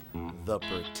The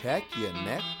Protect Your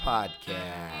Neck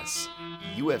Podcast,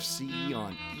 UFC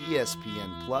on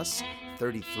ESPN Plus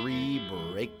 33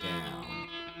 breakdown,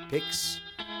 picks,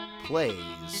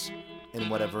 plays,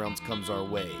 and whatever else comes our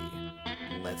way.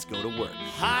 Let's go to work.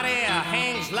 Hot air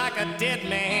hangs like a dead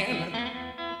man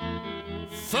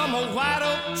from a white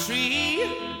oak tree.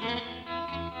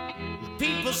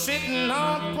 People sitting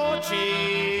on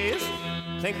porches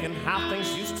thinking how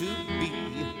things used to be.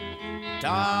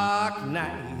 Dark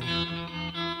night.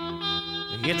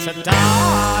 It's a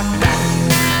dark night.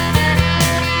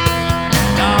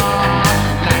 Dark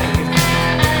night.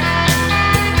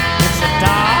 It's a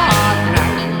dark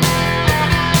night.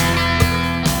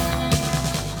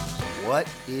 What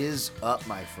is up,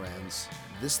 my friends?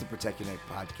 This is the Protect Your Neck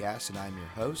Podcast, and I'm your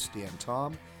host, Dan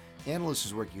Tom. Analyst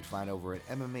is work you'd find over at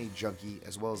MMA Junkie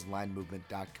as well as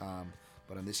linemovement.com.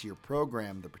 But on this here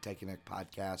program, the Protect Your Neck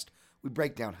Podcast, we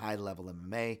break down high-level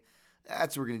MMA.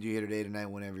 That's what we're going to do here today, tonight,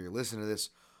 whenever you're listening to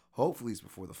this. Hopefully it's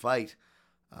before the fight.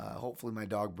 Hopefully my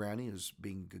dog Brownie, who's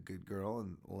being a good girl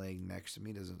and laying next to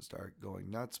me, doesn't start going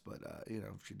nuts. But, if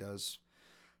she does,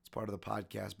 it's part of the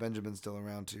podcast. Benjamin's still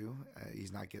around, too.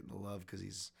 He's not getting the love because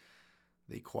he's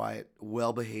the quiet,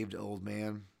 well-behaved old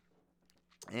man.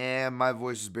 And my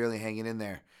voice is barely hanging in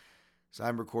there. So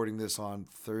I'm recording this on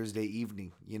Thursday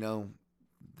evening. You know,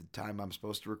 the time I'm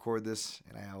supposed to record this.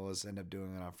 And I always end up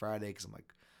doing it on Friday because I'm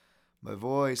like, my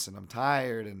voice and I'm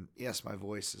tired. And yes, my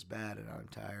voice is bad and I'm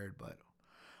tired. But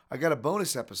I got a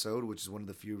bonus episode, which is one of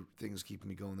the few things keeping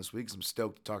me going this week. So I'm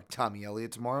stoked to talk to Tommy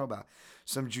Elliott tomorrow about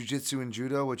some jiu-jitsu and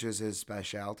judo, which is his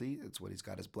specialty. It's what he's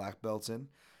got his black belts in.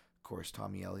 Of course,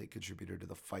 Tommy Elliott, contributor to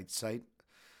the Fight Site.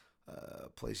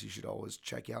 Place you should always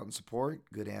check out and support.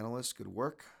 Good analyst, good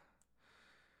work.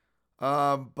 So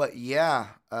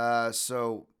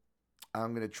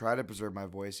I'm going to try to preserve my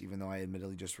voice, even though I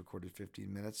admittedly just recorded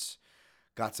 15 minutes.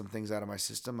 Got some things out of my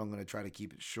system. I'm going to try to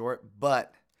keep it short,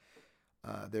 but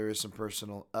there is some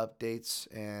personal updates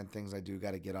and things I do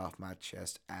got to get off my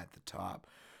chest at the top.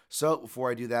 So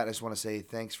before I do that, I just want to say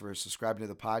thanks for subscribing to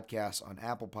the podcast on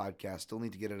Apple Podcasts. Still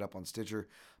need to get it up on Stitcher,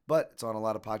 but it's on a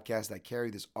lot of podcasts that carry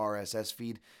this RSS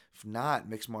feed. If not,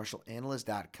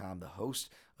 mixedmartialanalyst.com, the host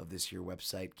of this here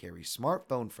website, carries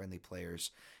smartphone-friendly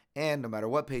players. And no matter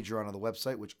what page you're on the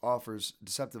website, which offers a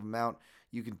deceptive amount,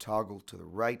 you can toggle to the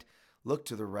right. Look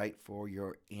to the right for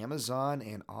your Amazon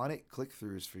and on it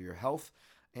click-throughs for your health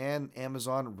and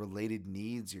Amazon-related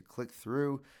needs. Your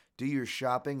click-through, do your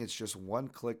shopping. It's just one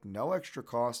click, no extra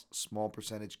cost. Small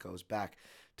percentage goes back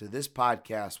to this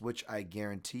podcast, which I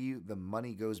guarantee you the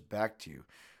money goes back to you.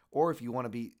 Or if you want to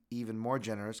be even more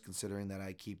generous, considering that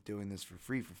I keep doing this for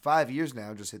free for 5 years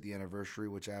now, just hit the anniversary,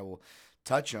 which I will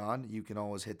touch on. You can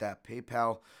always hit that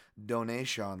PayPal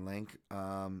donation link.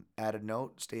 Add a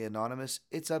note, stay anonymous.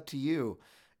 It's up to you.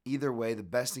 Either way, the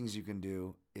best things you can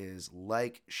do is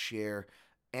like, share,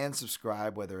 and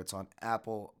subscribe, whether it's on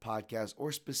Apple Podcasts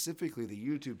or specifically the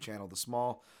YouTube channel, the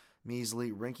small,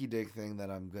 measly, rinky-dink thing that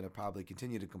I'm going to probably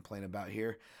continue to complain about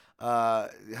here.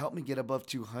 Help me get above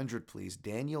 200, please.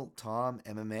 Daniel Tom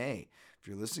MMA. If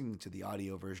you're listening to the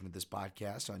audio version of this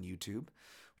podcast on YouTube,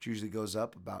 which usually goes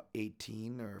up about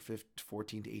 18 or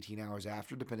 14 to 18 hours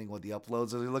after, depending on what the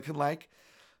uploads are looking like,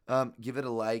 give it a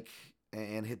like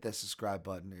and hit that subscribe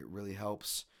button. It really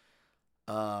helps.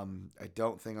 I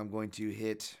don't think I'm going to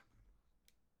hit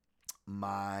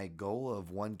my goal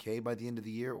of 1K by the end of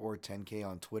the year or 10K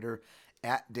on Twitter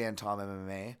at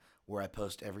DanTomMMA, where I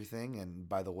post everything. And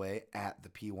by the way, at the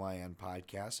PYN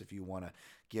Podcast, if you want to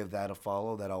give that a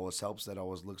follow, that always helps. That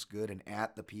always looks good. And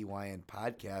at the PYN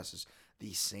Podcast is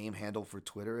the same handle for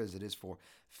Twitter as it is for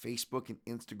Facebook and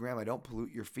Instagram. I don't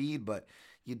pollute your feed, but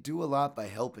you do a lot by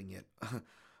helping it.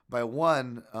 By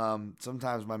one,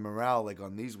 sometimes my morale, like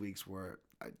on these weeks where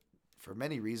for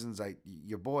many reasons,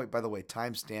 your boy, by the way,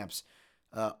 timestamps,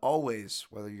 always,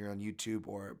 whether you're on YouTube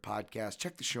or podcast,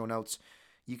 check the show notes.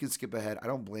 You can skip ahead. I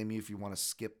don't blame you if you want to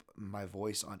skip my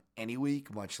voice on any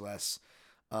week, much less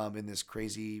in this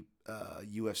crazy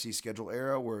UFC schedule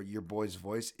era where your boy's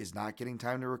voice is not getting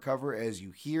time to recover as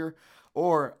you hear,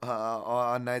 or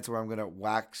on nights where I'm going to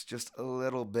wax just a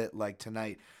little bit like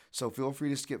tonight. So feel free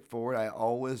to skip forward. I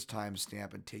always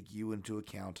timestamp and take you into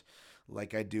account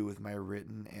like I do with my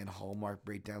written and hallmark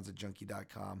breakdowns at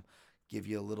junkie.com. Give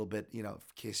you a little bit, in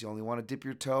case you only want to dip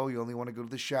your toe, you only want to go to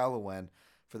the shallow end.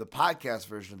 For the podcast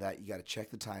version of that, you got to check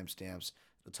the timestamps.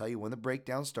 It'll tell you when the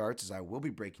breakdown starts, as I will be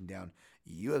breaking down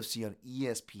UFC on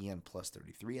ESPN Plus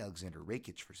 33, Alexander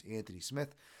Rakic versus Anthony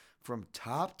Smith, from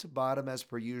top to bottom as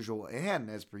per usual. And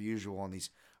as per usual on these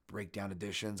breakdown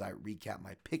editions, I recap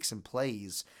my picks and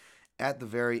plays at the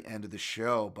very end of the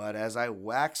show. But as I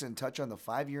wax and touch on the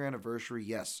 5-year anniversary,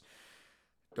 yes,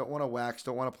 don't want to wax,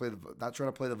 don't want to not trying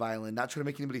to play the violin, not trying to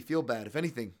make anybody feel bad. If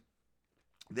anything,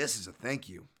 this is a thank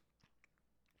you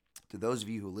to those of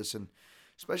you who listen,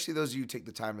 especially those of you who take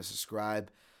the time to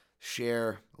subscribe,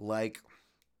 share, like,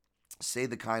 say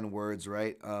the kind words,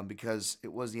 right? Because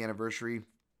it was the anniversary.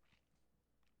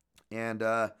 And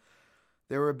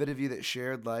there were a bit of you that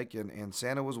shared, like, and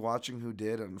Santa was watching who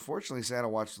did. Unfortunately, Santa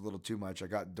watched a little too much. I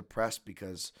got depressed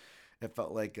because it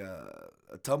felt like a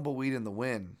tumbleweed in the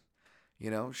wind.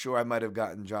 Sure, I might have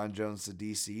gotten John Jones to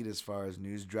DC as far as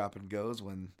news dropping goes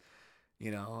when,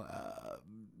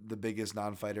 the biggest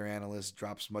non-fighter analyst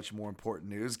drops much more important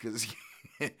news because,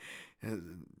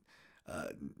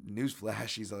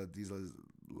 newsflash, he's a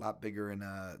lot bigger and,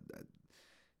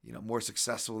 more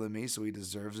successful than me, so he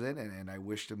deserves it, and I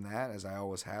wished him that, as I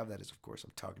always have. That is, of course,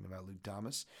 I'm talking about Luke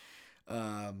Thomas.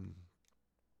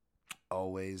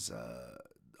 Always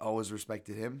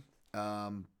respected him.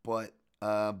 But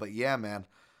yeah, man,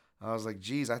 I was like,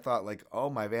 geez, I thought like, oh,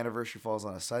 my anniversary falls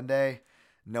on a Sunday,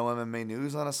 no MMA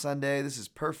news on a Sunday. This is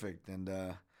perfect. And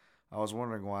I was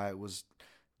wondering why it was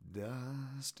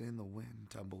dust in the wind,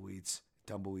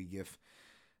 tumbleweed gif.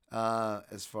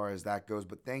 As far as that goes.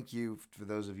 But thank you for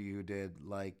those of you who did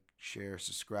like, share,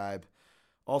 subscribe.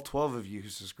 All 12 of you who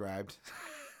subscribed.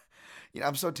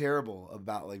 I'm so terrible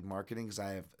about like marketing because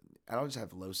I don't just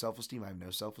have low self-esteem. I have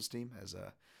no self-esteem, as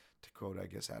to quote, I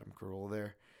guess, Adam Carolla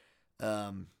there.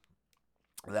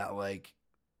 That like,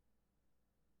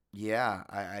 yeah,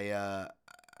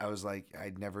 I was like,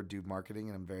 I'd never do marketing,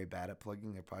 and I'm very bad at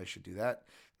plugging. I probably should do that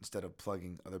instead of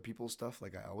plugging other people's stuff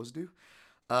like I always do.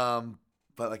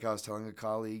 But like I was telling a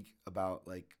colleague about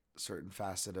like certain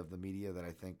facet of the media that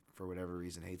I think for whatever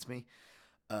reason hates me.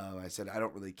 I said, I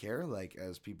don't really care. Like,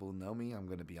 as people know me, I'm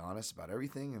going to be honest about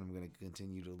everything, and I'm going to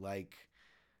continue to like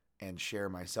and share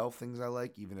myself things I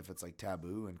like, even if it's like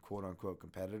taboo and quote unquote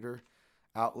competitor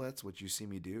outlets, which you see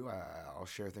me do. I'll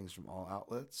share things from all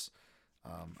outlets.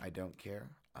 I don't care.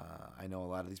 I know a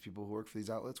lot of these people who work for these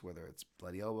outlets, whether it's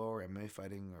Bloody Elbow or MMA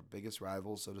Fighting or biggest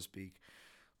rivals, so to speak.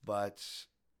 But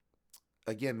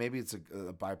again, maybe it's a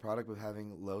byproduct of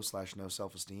having low/no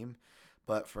self-esteem.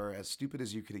 But for as stupid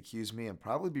as you could accuse me, and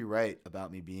probably be right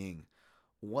about me being,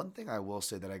 one thing I will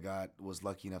say that I was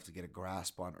lucky enough to get a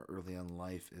grasp on early in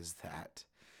life is that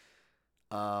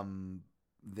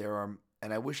there are,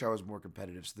 and I wish I was more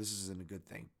competitive, so this isn't a good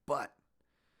thing, but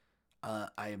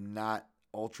I am not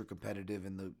ultra competitive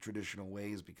in the traditional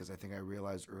ways because I think I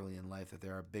realized early in life that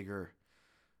there are bigger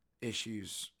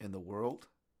issues in the world,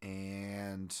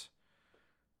 and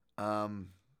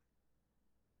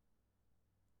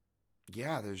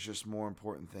yeah, there's just more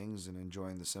important things than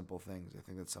enjoying the simple things. I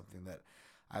think that's something that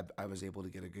I was able to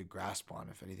get a good grasp on.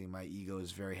 If anything, my ego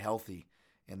is very healthy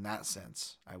in that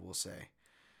sense, I will say.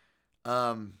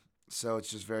 So it's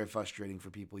just very frustrating for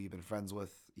people you've been friends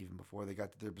with even before they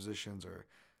got to their positions, or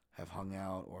have hung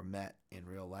out or met in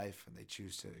real life, and they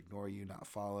choose to ignore you, not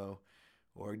follow,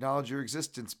 or acknowledge your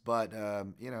existence. But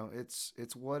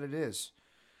it's what it is.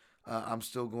 I'm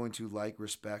still going to like,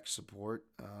 respect, support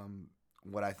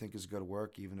what I think is good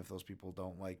work, even if those people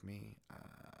don't like me.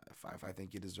 If I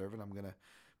think you deserve it, I'm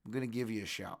gonna give you a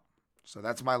shout. So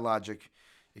that's my logic.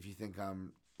 If you think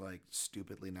I'm like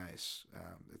stupidly nice,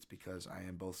 it's because I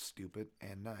am both stupid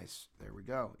and nice. There we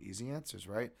go. Easy answers,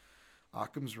 right?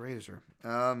 Occam's razor.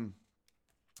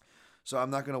 So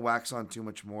I'm not gonna wax on too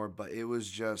much more, but it was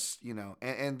just,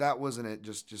 and that wasn't it.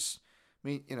 Just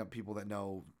me, people that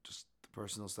know just the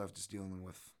personal stuff, just dealing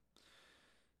with,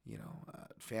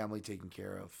 family, taken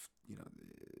care of,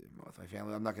 with my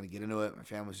family. I'm not going to get into it. My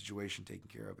family situation, taking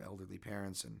care of elderly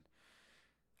parents, and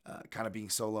kind of being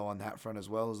solo on that front as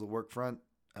well as the work front.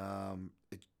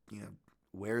 It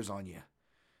wears on you,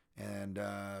 and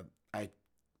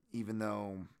even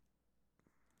though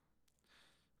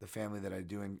the family that I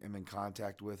am in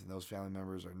contact with, and those family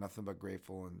members are nothing but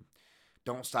grateful and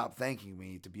don't stop thanking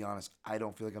me. To be honest, I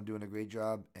don't feel like I'm doing a great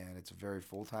job, and it's a very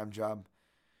full-time job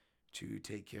to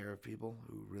take care of people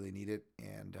who really need it.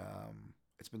 And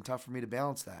it's been tough for me to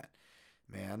balance that,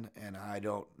 man. And I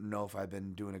don't know if I've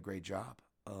been doing a great job,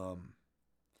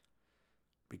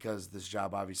 because this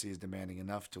job obviously is demanding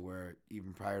enough to where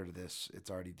even prior to this,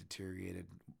 it's already deteriorated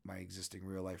my existing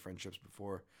real life friendships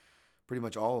before, pretty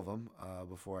much all of them,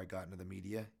 before I got into the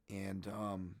media, and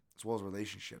as well as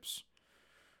relationships,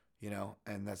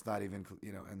 and that's not even,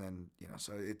 and then,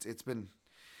 so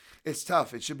it's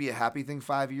tough. It should be a happy thing,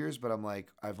 5 years, but I'm like,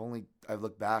 I've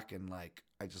looked back and like,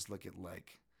 I just look at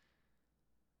like,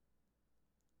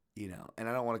 and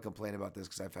I don't want to complain about this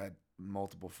because I've had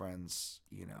multiple friends,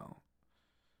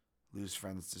 lose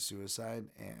friends to suicide,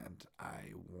 and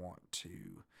I want to,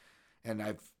 and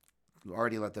I've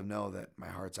already let them know that my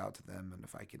heart's out to them, and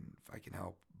if I can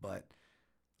help. But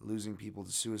losing people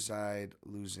to suicide,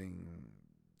 losing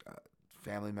uh,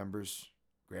 family members,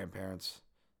 grandparents,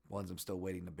 ones I'm still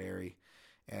waiting to bury,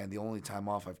 and the only time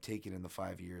off I've taken in the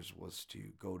 5 years was to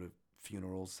go to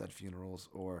funerals, said funerals,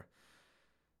 or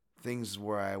things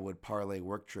where I would parlay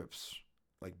work trips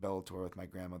like Bellator with my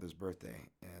grandmother's birthday,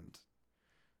 and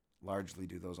largely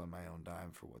do those on my own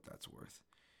dime for what that's worth.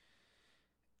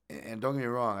 And don't get me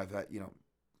wrong, I've had,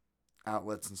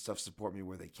 outlets and stuff support me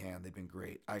where they can. They've been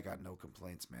great. I got no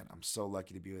complaints, man. I'm so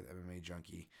lucky to be with MMA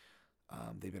Junkie.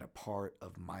 They've been a part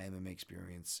of my MMA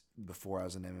experience before I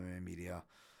was in MMA media.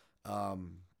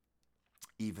 Um,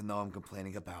 Even though I'm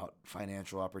complaining about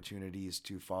financial opportunities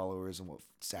to followers and what,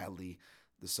 sadly,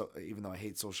 even though I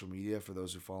hate social media, for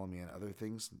those who follow me on other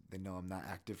things, they know I'm not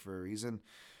active for a reason.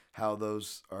 How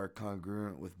those are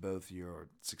congruent with both your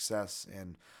success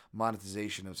and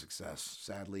monetization of success,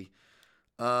 sadly.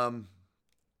 Um,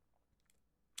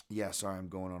 yeah, sorry, I'm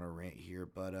going on a rant here,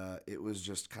 but it was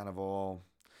just kind of all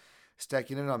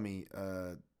stacking it on me,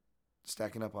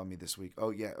 stacking up on me this week. Oh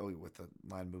yeah, oh with the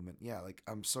line movement, yeah. Like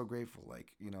I'm so grateful.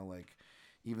 Like like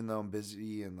even though I'm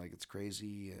busy and like it's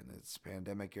crazy and it's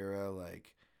pandemic era,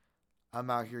 like I'm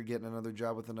out here getting another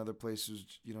job with another place who's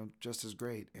just as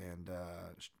great. And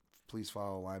please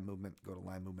follow Line Movement. Go to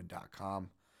linemovement.com.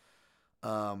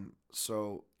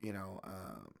 So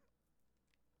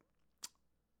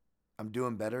I'm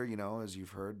doing better, as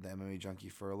you've heard, the MMA Junkie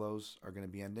furloughs are going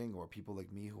to be ending, or people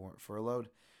like me who aren't furloughed,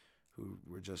 who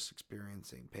were just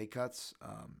experiencing pay cuts.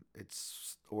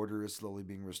 Its order is slowly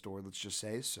being restored, let's just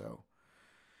say. So,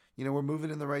 we're moving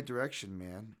in the right direction,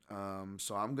 man.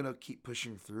 So I'm going to keep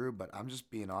pushing through, but I'm just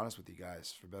being honest with you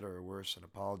guys, for better or worse, and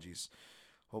apologies.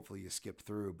 Hopefully you skip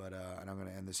through, but, and I'm going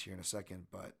to end this here in a second,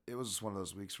 but it was just one of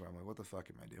those weeks where I'm like, what the fuck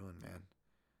am I doing, man?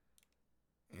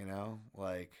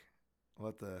 Like,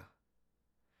 what the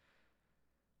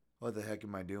what the heck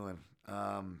am I doing?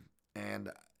 And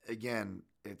again,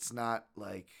 it's not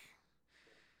like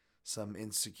some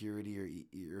insecurity or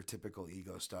your typical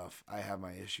ego stuff. I have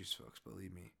my issues, folks.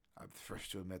 Believe me, I'm the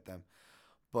first to admit them.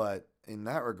 But in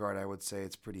that regard, I would say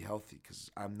it's pretty healthy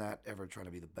because I'm not ever trying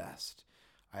to be the best.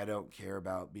 I don't care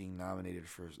about being nominated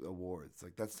for awards.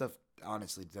 Like that stuff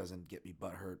honestly doesn't get me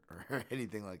butthurt or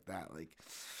anything like that. Like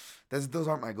those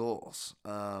aren't my goals.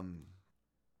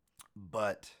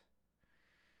 But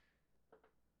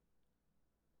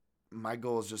my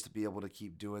goal is just to be able to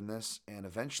keep doing this and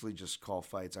eventually just call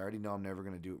fights. I already know I'm never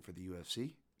going to do it for the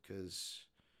UFC because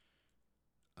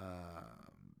I'm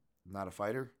not a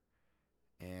fighter.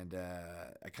 And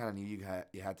I kind of knew you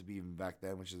had to be even back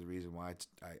then, which is the reason why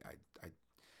I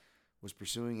was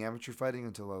pursuing amateur fighting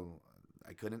until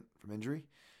I couldn't from injury.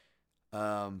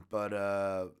 But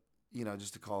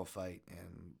just to call a fight,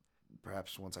 and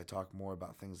perhaps once I talk more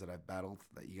about things that I've battled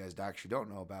that you guys actually don't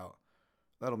know about,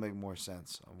 that'll make more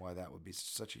sense on why that would be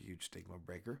such a huge stigma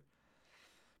breaker.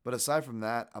 But aside from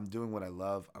that, I'm doing what I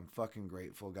love. I'm fucking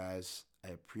grateful, guys. I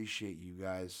appreciate you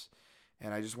guys.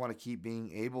 And I just want to keep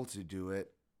being able to do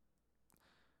it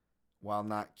while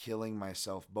not killing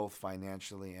myself both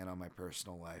financially and on my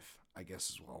personal life, I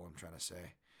guess is all I'm trying to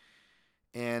say.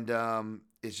 And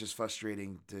it's just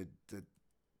frustrating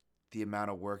the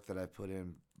amount of work that I put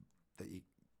in that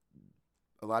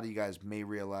a lot of you guys may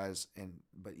realize,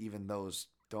 but even those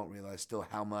don't realize still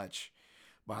how much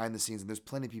behind the scenes. And there's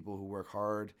plenty of people who work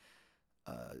hard,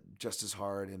 just as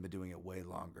hard, and been doing it way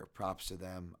longer. Props to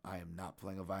them. I am not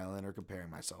playing a violin or comparing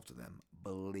myself to them.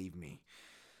 Believe me.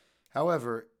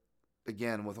 However,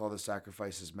 again, with all the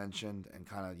sacrifices mentioned, and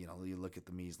kind of you look at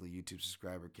the measly YouTube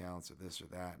subscriber counts or this or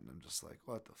that, and I'm just like,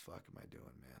 what the fuck am I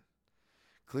doing, man?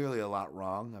 Clearly a lot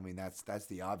wrong. I mean, that's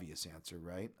the obvious answer,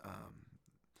 right?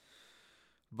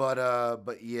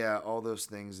 But yeah, all those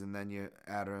things, and then you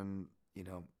add in,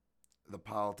 the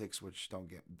politics, which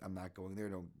I'm not going there.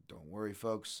 Don't worry,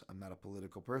 folks. I'm not a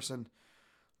political person,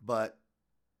 but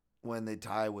when they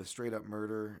tie with straight up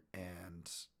murder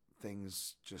and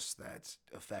things just that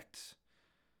affect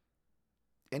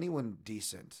anyone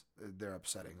decent, they're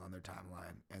upsetting on their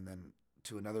timeline. And then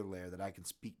to another layer that I can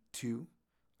speak to,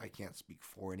 I can't speak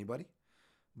for anybody,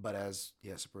 but as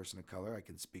yes, a person of color, I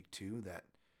can speak to that.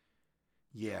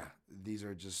 Yeah, these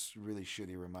are just really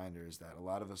shitty reminders that a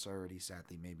lot of us already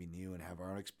sadly maybe knew and have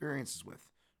our own experiences with,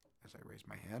 as I raise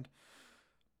my hand.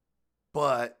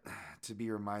 But to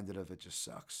be reminded of it just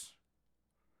sucks.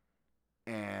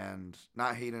 And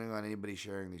not hating on anybody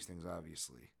sharing these things,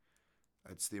 obviously.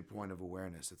 That's the point of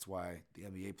awareness. That's why the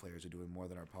NBA players are doing more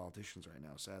than our politicians right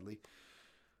now, sadly.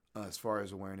 as far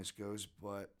as awareness goes.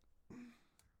 But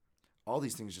all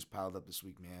these things just piled up this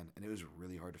week, man, and it was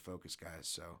really hard to focus, guys.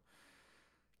 So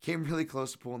came really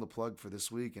close to pulling the plug for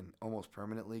this week and almost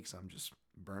permanently because I'm just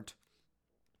burnt.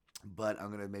 But I'm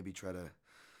gonna maybe try to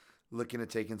look into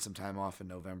taking some time off in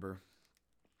November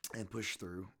and push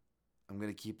through. I'm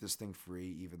gonna keep this thing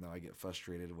free, even though I get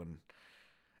frustrated when.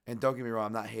 And don't get me wrong,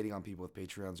 I'm not hating on people with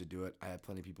Patreons who do it. I have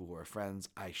plenty of people who are friends.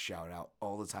 I shout out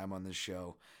all the time on this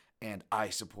show, and I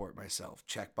support myself.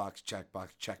 Checkbox, checkbox,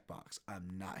 checkbox. I'm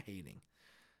not hating.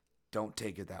 Don't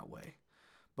take it that way.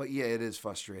 But yeah, it is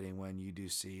frustrating when you do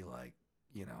see, like,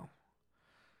 you know,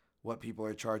 what people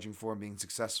are charging for and being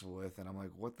successful with. And I'm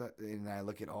like, what the? And I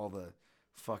look at all the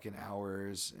fucking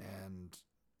hours and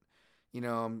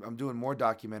I'm doing more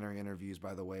documentary interviews,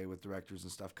 by the way, with directors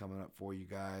and stuff coming up for you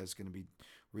guys. Going to be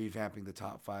revamping the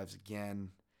top fives again.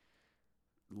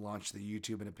 Launch the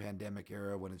YouTube in a pandemic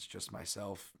era when it's just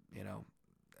myself,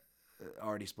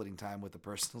 already splitting time with the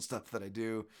personal stuff that I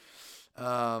do.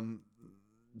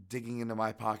 Digging into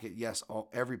my pocket. Yes,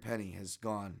 every penny has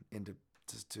gone into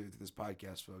to this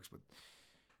podcast, folks, but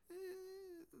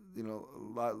a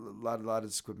lot of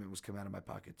this equipment was coming out of my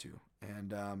pocket too.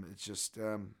 And it's just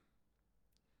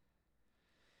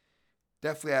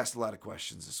definitely asked a lot of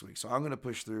questions this week. So I'm going to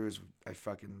push through as I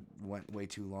fucking went way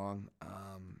too long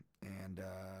and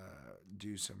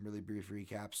do some really brief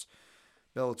recaps.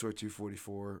 Bellator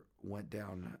 244 went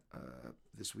down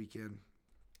this weekend.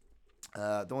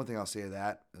 The only thing I'll say of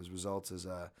that as results is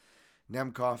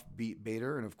Nemkov beat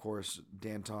Bader, and of course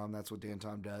Dan Tom. That's what Dan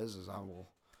Tom does. Is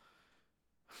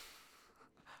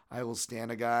I will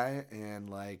stand a guy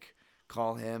and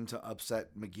call him to upset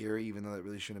McGeary, even though that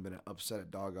really shouldn't have been an upset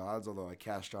at dog odds. Although I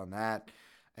cashed on that,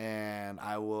 and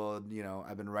I will.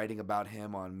 I've been writing about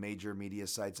him on major media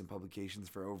sites and publications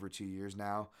for over 2 years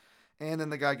now. And then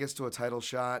the guy gets to a title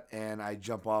shot, and I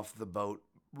jump off the boat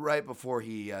right before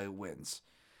he wins.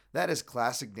 That is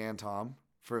classic Dan Tom,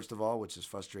 first of all, which is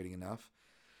frustrating enough.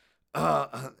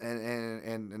 And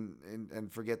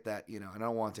forget that, and I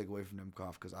don't want to take away from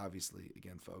Nemkov because obviously,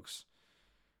 again, folks,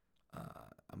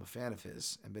 I'm a fan of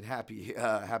his and been happy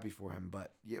for him.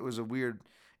 But it was a weird,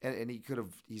 and he could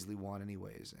have easily won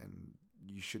anyways, and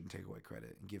you shouldn't take away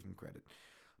credit and give him credit.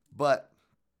 But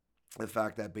the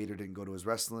fact that Bader didn't go to his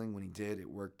wrestling, when he did, it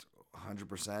worked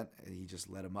 100%, and he just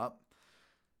let him up.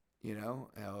 And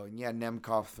yeah,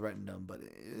 Nemkov threatened him, but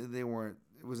they weren't.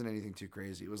 It wasn't anything too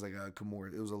crazy. It was like a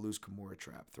Kimura. It was a loose Kimura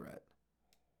trap threat.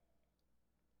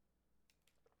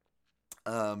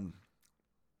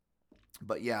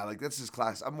 But yeah, this is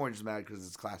class. I'm more just mad because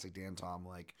it's classic Dan Tom.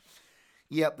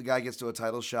 Yep, the guy gets to a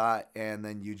title shot, and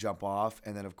then you jump off,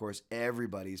 and then of course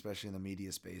everybody, especially in the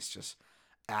media space, just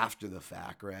after the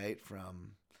fact, right?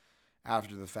 From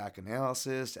after the fact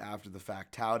analysis, after the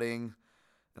fact touting.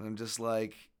 And I'm just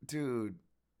like, dude,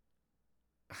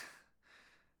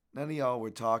 none of y'all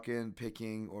were talking,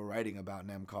 picking, or writing about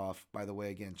Nemkov. By the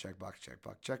way, again, checkbox,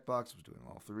 checkbox, checkbox. I was doing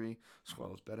all three, as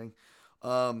well as betting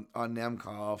on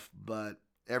Nemkov. But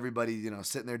everybody,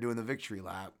 sitting there doing the victory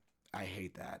lap. I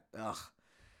hate that. Ugh.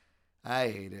 I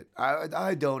hate it.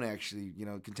 I don't actually.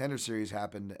 Contender Series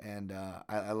happened, and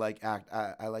I like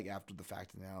after the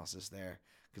fact analysis there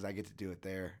because I get to do it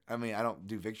there. I mean, I don't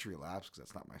do victory laps because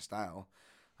that's not my style.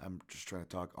 I'm just trying to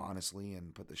talk honestly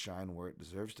and put the shine where it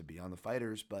deserves to be on the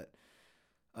fighters. But,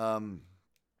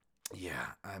 yeah,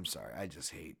 I'm sorry.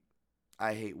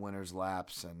 I hate winners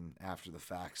laps and after the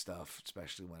fact stuff,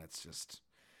 especially when it's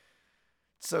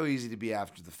so easy to be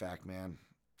after the fact, man.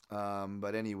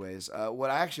 But anyways, what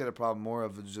I actually had a problem more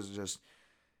of was just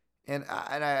and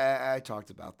I talked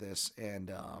about this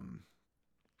and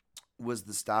was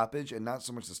the stoppage, and not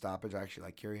so much the stoppage. I actually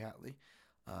like Kerry Hatley.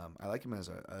 I like him as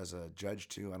a judge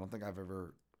too. I don't think I've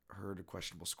ever heard a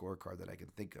questionable scorecard that I can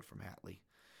think of from Hatley.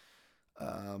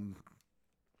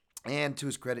 And to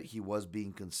his credit, he was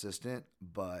being consistent,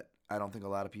 but I don't think a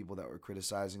lot of people that were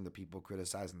criticizing the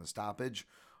stoppage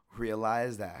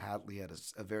realized that Hatley had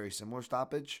a very similar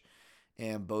stoppage,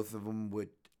 and both of them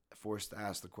would force to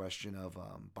ask the question of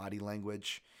body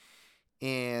language.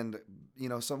 And,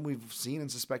 something we've seen and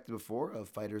suspected before of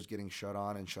fighters getting shut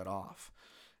on and shut off.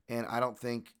 And I don't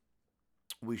think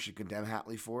we should condemn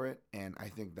Hatley for it. And I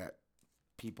think that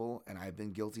people, and I've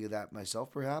been guilty of that myself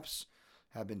perhaps,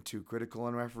 have been too critical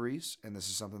on referees. And this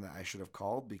is something that I should have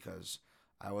called because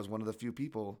I was one of the few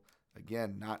people,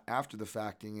 again, not after the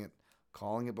facting it,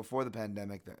 calling it before the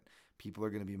pandemic, that people are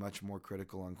going to be much more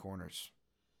critical on corners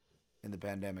in the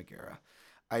pandemic era.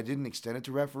 I didn't extend it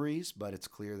to referees, but it's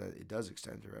clear that it does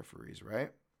extend to referees,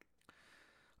 right?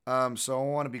 So I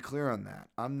want to be clear on that.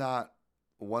 I'm not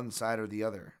one side or the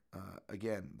other.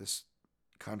 Again, this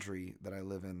country that I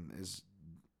live in is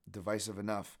divisive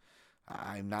enough.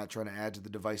 I'm not trying to add to the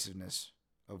divisiveness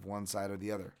of one side or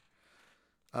the other.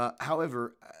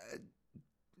 However,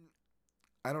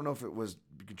 I don't know if it was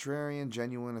contrarian,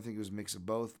 genuine. I think it was a mix of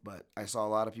both, but I saw a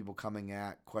lot of people coming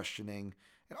at, questioning,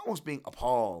 and almost being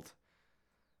appalled,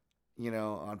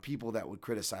 on people that would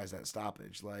criticize that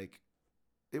stoppage. Like,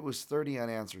 it was 30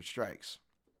 unanswered strikes.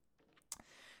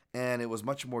 And it was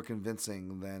much more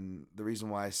convincing than the reason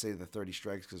why I say the 30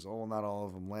 strikes, because, not all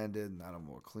of them landed, not all of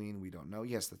them were clean. We don't know.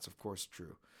 Yes, that's of course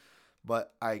true.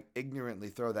 But I ignorantly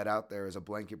throw that out there as a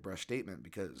blanket brush statement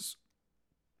because,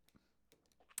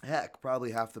 heck,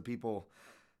 probably half the people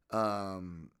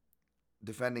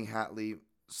defending Hatley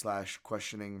 /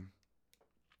 questioning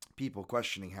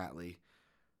Hatley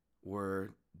were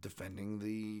defending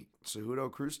the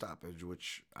Cejudo Cruz stoppage,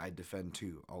 which I defend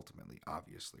too, ultimately,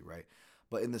 obviously, right?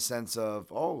 But in the sense of,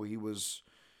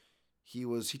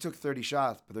 he took 30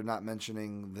 shots, but they're not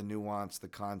mentioning the nuance, the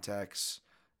context.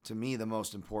 To me, the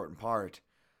most important part,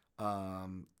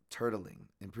 turtling,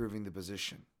 improving the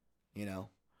position,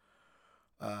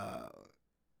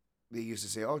 they used to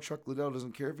say, Chuck Liddell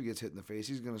doesn't care if he gets hit in the face.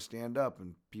 He's going to stand up.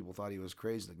 And people thought he was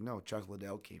crazy. Like, no, Chuck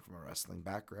Liddell came from a wrestling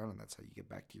background, and that's how you get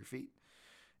back to your feet.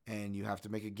 And you have to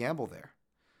make a gamble there.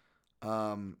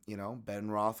 Ben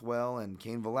Rothwell and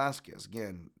Cain Velasquez.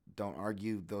 Again, don't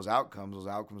argue those outcomes. Those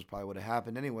outcomes probably would have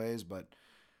happened anyways. But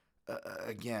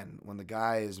again, when the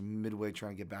guy is midway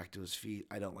trying to get back to his feet,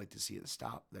 I don't like to see it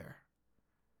stop there.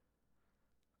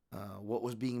 What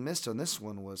was being missed on this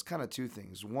one was kind of two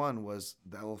things. One was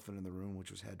the elephant in the room, which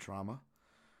was head trauma,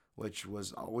 which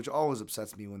always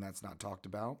upsets me when that's not talked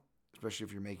about, especially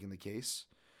if you're making the case.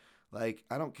 Like,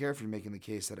 I don't care if you're making the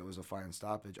case that it was a fine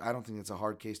stoppage. I don't think it's a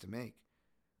hard case to make.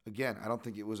 Again, I don't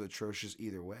think it was atrocious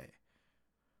either way.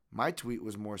 My tweet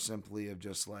was more simply of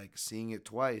just like seeing it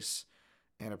twice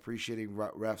and appreciating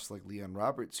refs like Leon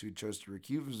Roberts, who chose to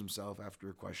recuse himself after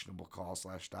a questionable call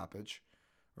 / stoppage,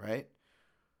 right?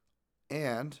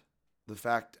 And the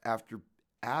fact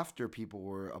after people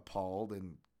were appalled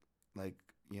and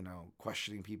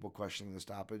questioning the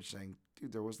stoppage, saying,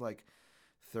 dude, there was like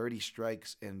 30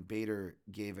 strikes and Bader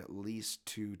gave at least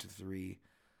 2 to 3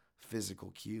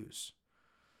 physical cues.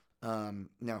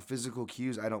 Now, physical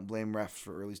cues, I don't blame refs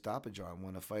for early stoppage on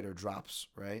when a fighter drops,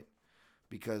 right?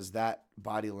 Because that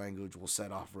body language will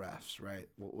set off refs, right?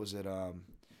 What was it?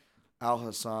 Al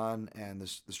Hassan and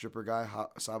the stripper guy,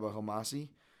 Saba Homasi,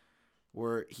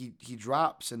 where he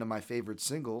drops into my favorite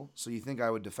single. So you think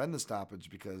I would defend the stoppage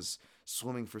because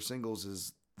swimming for singles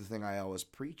is the thing I always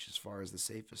preach as far as the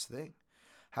safest thing.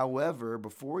 However,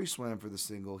 before he swam for the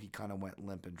single, he kind of went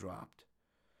limp and dropped.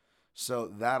 So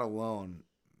that alone,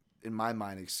 in my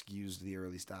mind, excused the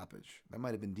early stoppage. That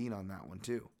might have been Dean on that one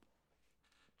too.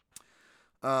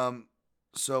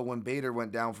 So when Bader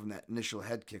went down from that initial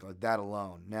head kick, like that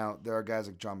alone. Now, there are guys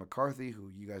like John McCarthy,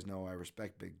 who you guys know I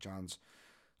respect, Big John's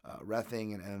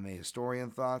reffing and MMA historian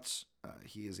thoughts.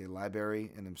 He is a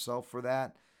library in himself for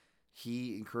that.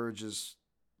 He encourages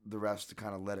the refs to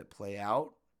kind of let it play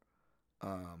out,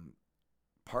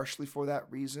 partially for that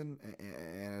reason,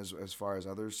 and as far as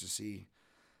others to see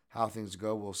how things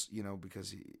go.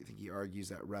 Because I think he argues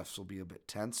that refs will be a bit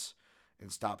tense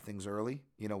and stop things early.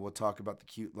 We'll talk about the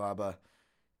Cute Laba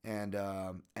and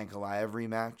Ankalaev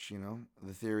rematch.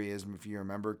 The theory is, if you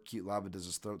remember, Cute Laba does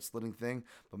his throat slitting thing,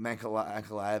 but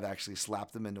Ankalaev actually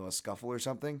slapped him into a scuffle or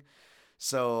something.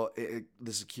 So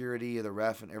the security, the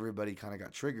ref, and everybody kind of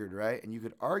got triggered, right? And you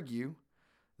could argue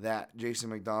that Jason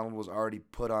McDonald was already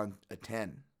put on a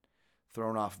 10,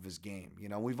 thrown off of his game.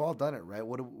 We've all done it, right?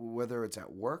 Whether it's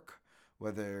at work,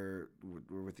 whether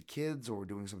we're with the kids or we're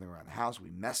doing something around the house, we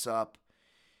mess up,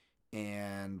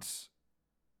 and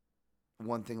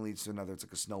one thing leads to another. It's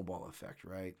like a snowball effect,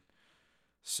 right?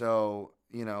 So,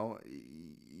 you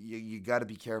got to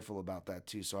be careful about that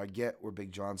too. So I get where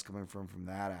Big John's coming from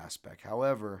that aspect.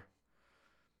 However,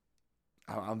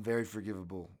 I'm very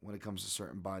forgivable when it comes to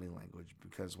certain body language,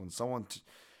 because when someone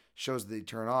shows that they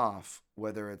turn off,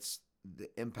 whether it's the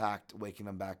impact waking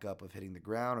them back up of hitting the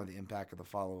ground or the impact of the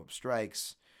follow-up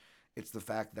strikes, it's the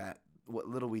fact that what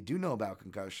little we do know about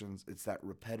concussions, it's that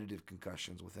repetitive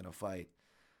concussions within a fight.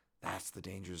 That's the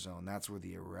danger zone. That's where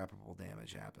the irreparable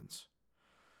damage happens.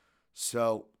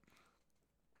 So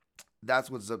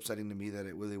that's what's upsetting to me, that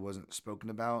it really wasn't spoken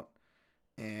about.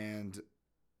 And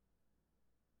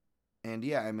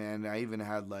yeah, I mean, I even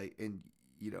had and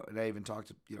I even talked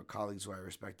to, colleagues who I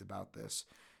respect about this,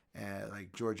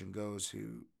 like George and Goes,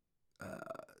 who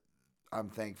I'm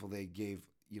thankful they gave,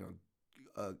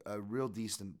 a real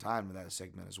decent time to that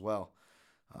segment as well.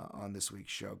 on this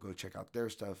week's show. Go check out their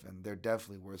stuff, and they're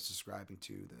definitely worth subscribing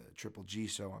to, the Triple G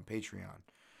Show on Patreon.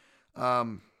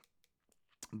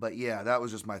 But yeah, that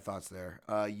was just my thoughts there.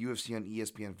 UFC on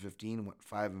ESPN 15 went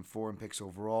 5-4 in picks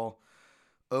overall,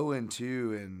 0-2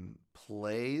 in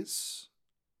plays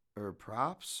or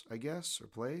props, I guess, or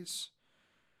plays.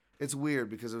 It's weird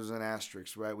because it was an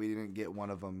asterisk, right? We didn't get one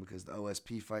of them because the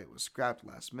OSP fight was scrapped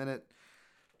last minute.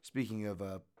 Speaking of,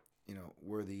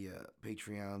 worthy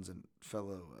Patreons and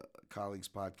fellow colleagues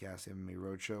podcast, MMA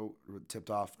Roadshow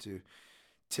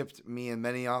tipped me and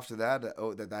many off to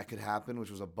that could happen,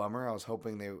 which was a bummer. I was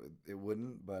hoping it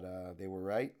wouldn't, but they were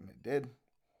right, and it did.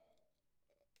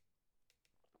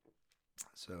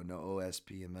 So no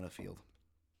OSP in Minifield.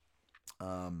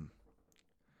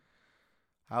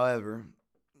 However,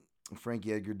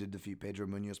 Frankie Edgar did defeat Pedro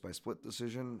Munoz by split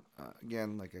decision.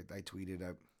 Again, like I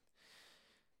tweeted,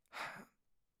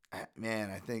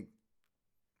 I think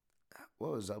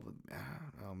what was up with, I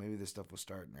don't know, maybe this stuff was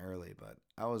starting early, but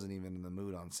I wasn't even in the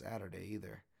mood on Saturday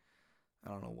either. I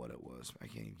don't know what it was. I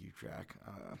can't even keep track.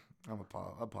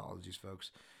 Apologies,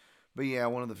 folks. But yeah,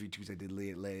 one of the few tweets I did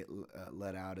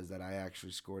let out is that I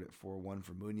actually scored it 4-1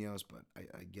 for Munoz, but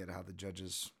I get how the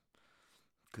judges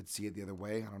could see it the other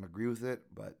way. I don't agree with it,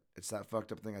 but it's that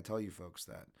fucked up thing I tell you folks,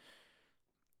 that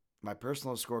my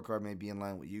personal scorecard may be in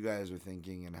line with what you guys are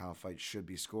thinking and how fights should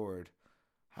be scored.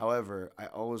 However, I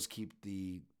always keep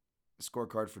the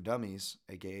scorecard for dummies,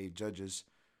 aka judges,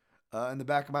 in the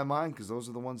back of my mind, because those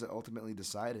are the ones that ultimately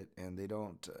decide it, and they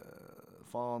don't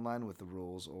fall in line with the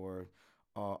rules or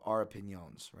our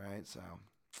opinions, right? So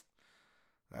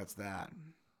that's that.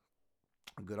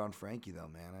 Good on Frankie though,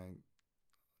 man.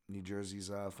 New Jersey's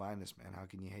finest, man. How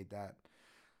can you hate that?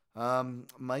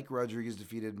 Mike Rodriguez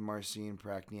defeated Marcin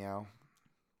Prachnio.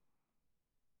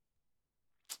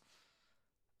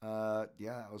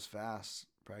 Yeah, that was fast.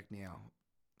 Prachnio.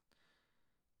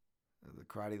 The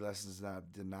karate lessons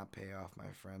did not pay off,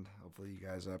 my friend. Hopefully you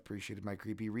guys appreciated my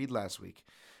creepy read last week.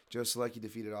 Joe Selecki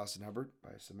defeated Austin Hubbard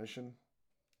by submission.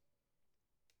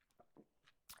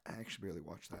 I actually barely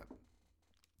watched that.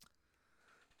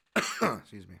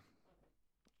 Excuse me.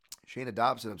 Shayna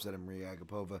Dobson upset Maria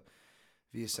Agapova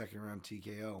via second round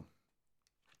TKO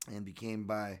and became,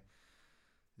 by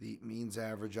the means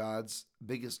average odds,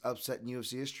 biggest upset in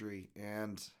UFC history.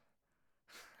 And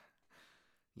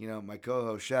my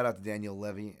co-host, shout out to Daniel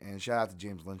Levy and shout out to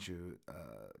James Lynch, who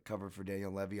covered for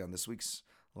Daniel Levy on this week's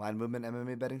Line Movement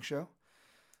MMA betting show.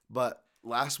 But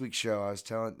last week's show, I was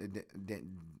telling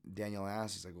Daniel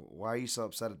asked, he's like, "Why are you so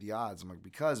upset at the odds?" I'm like,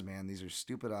 "Because, man, these are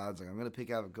stupid odds. Like, I'm gonna pick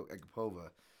out Agapova,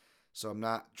 so I'm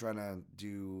not trying to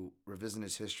do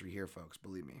revisionist history here, folks.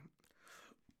 Believe me,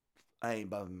 I ain't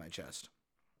bumping my chest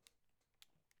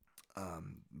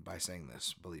by saying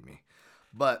this. Believe me,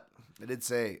 but I did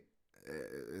say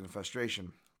in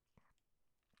frustration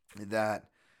that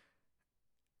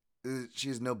she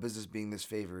has no business being this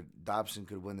favored. Dobson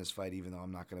could win this fight, even though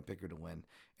I'm not going to pick her to win.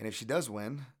 And if she does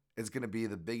win, it's going to be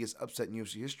the biggest upset in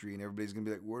UFC history, and everybody's going to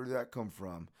be like, "Where did that come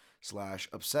from?"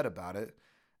 / upset about it.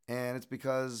 And it's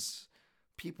because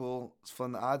people,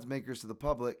 from the odds makers to the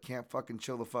public, can't fucking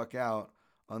chill the fuck out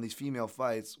on these female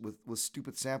fights with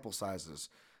stupid sample sizes.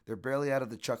 They're barely out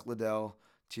of the Chuck Liddell,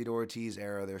 Tito Ortiz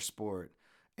era of their sport.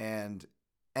 And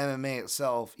MMA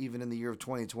itself, even in the year of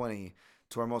 2020,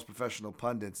 to our most professional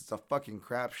pundits, it's a fucking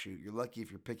crapshoot. You're lucky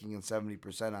if you're picking in 70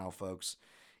 percentile, folks.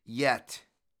 Yet,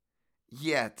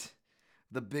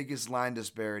 the biggest line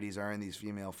disparities are in these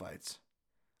female fights.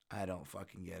 I don't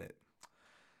fucking get it.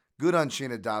 Good on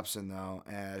Shayna Dobson, though.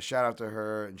 Shout out to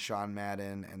her and Sean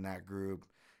Madden and that group.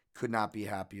 Could not be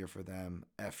happier for them.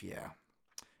 F yeah.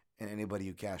 And anybody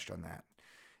who cashed on that.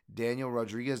 Daniel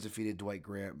Rodriguez defeated Dwight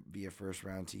Grant via first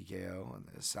round TKO in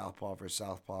the Southpaw versus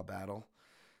Southpaw battle.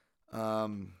 That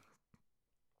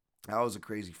was a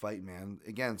crazy fight, man.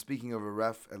 Again, speaking of a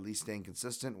ref at least staying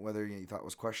consistent, whether you thought it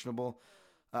was questionable,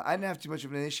 I didn't have too much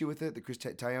of an issue with it. The Chris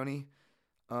Taione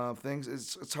things.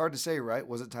 It's hard to say, right?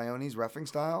 Was it Taione's reffing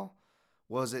style?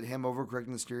 Was it him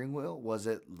overcorrecting the steering wheel? Was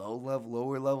it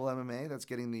lower level MMA that's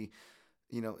getting the,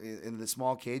 in the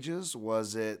small cages?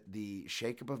 Was it the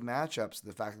shakeup of matchups?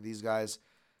 The fact that these guys,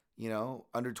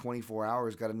 under 24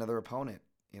 hours got another opponent?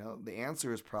 The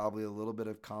answer is probably a little bit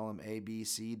of column A, B,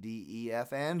 C, D, E,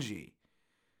 F, and G.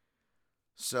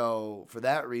 So for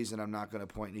that reason, I'm not going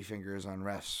to point any fingers on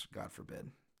refs, God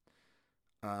forbid.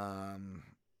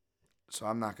 So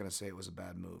I'm not going to say it was a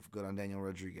bad move. Good on Daniel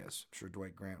Rodriguez. I'm sure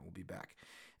Dwight Grant will be back.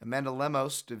 Amanda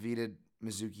Lemos defeated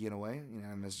Mizuki in a way,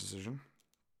 unanimous decision.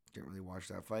 Didn't really watch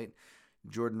that fight.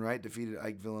 Jordan Wright defeated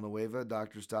Ike Villanueva.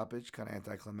 Doctor stoppage, kind of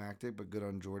anticlimactic, but good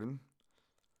on Jordan.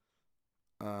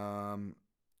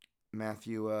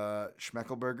 Matthew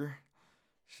Schmeckelberger,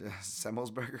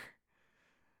 Semmelsberger,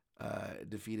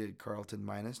 defeated Carlton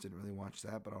Minus. Didn't really watch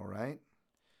that, but all right.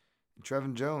 And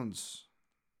Trevin Jones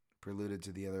preluded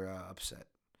to the other upset.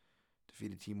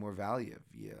 Defeated Timur Valiev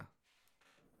via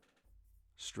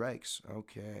strikes.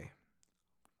 Okay.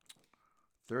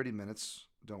 30 minutes.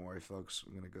 Don't worry, folks.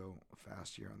 I'm going to go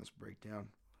fast here on this breakdown.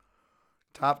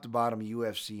 Top to bottom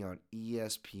UFC on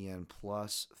ESPN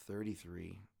plus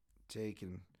 33.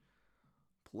 Taking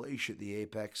place at the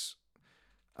Apex.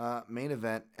 Main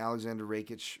event, Alexander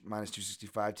Rakic minus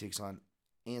 265 takes on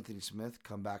Anthony Smith.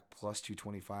 Comeback plus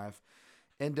 225.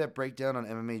 In-depth breakdown on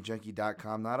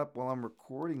MMAJunkie.com. Not up while I'm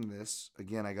recording this.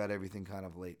 Again, I got everything kind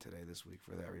of late today this week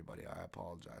for everybody. I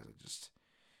apologize. I just,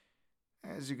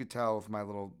 as you could tell with my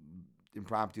little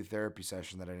impromptu therapy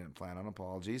session that I didn't plan on,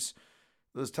 apologies.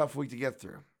 It was a tough week to get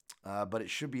through. But it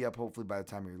should be up hopefully by the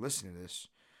time you're listening to this,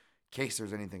 in case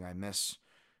there's anything I miss.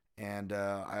 And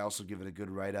I also give it a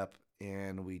good write-up,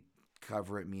 and we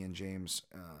cover it, me and James,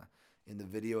 in the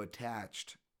video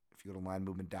attached. If you go to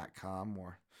linemovement.com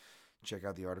or check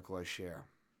out the article I share.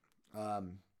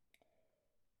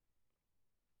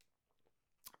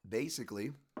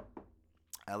 Basically,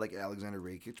 I like Alexander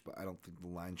Rakic, but I don't think the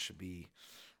line should be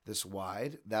this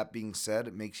wide. That being said,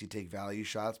 it makes you take value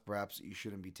shots perhaps you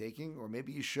shouldn't be taking, or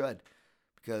maybe you should,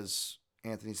 because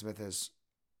Anthony Smith has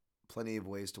plenty of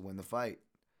ways to win the fight.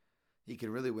 He can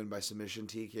really win by submission,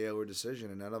 TKO, or decision,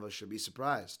 and none of us should be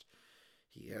surprised.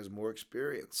 He has more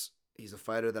experience. He's a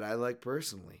fighter that I like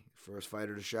personally. First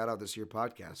fighter to shout out this year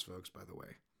podcast, folks, by the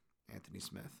way, Anthony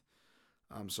Smith.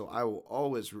 So I will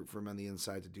always root for him on the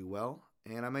inside to do well,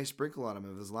 and I may sprinkle on him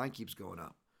if his line keeps going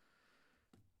up.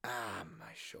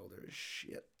 My shoulder is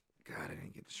shit. God, I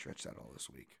didn't get to stretch that all this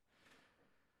week.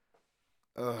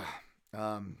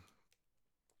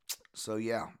 So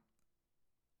yeah.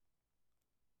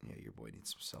 Yeah, your boy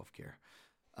needs some self-care.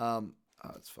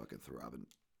 It's fucking throbbing.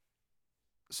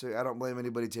 So I don't blame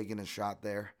anybody taking a shot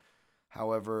there.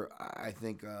 However, I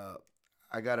think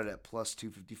I got it at plus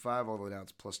 255, although now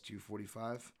it's plus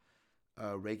 245.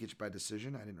 Rakic by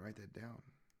decision. I didn't write that down.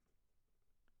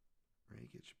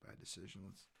 Rakic by decision.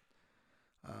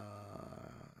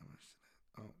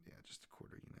 Just a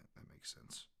quarter unit. That makes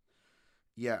sense.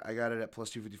 Yeah, I got it at plus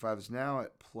 255. It's now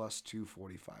at plus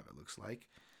 245, it looks like.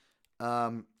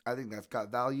 I think that's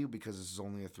got value because this is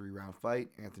only a 3-round fight.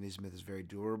 Anthony Smith is very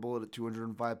durable at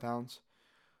 205 pounds.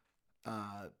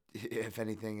 If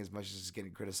anything, as much as he's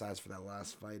getting criticized for that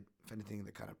last fight, if anything,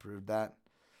 that kind of proved that,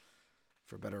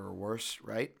 for better or worse,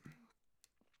 right?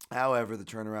 However, the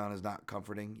turnaround is not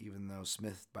comforting, even though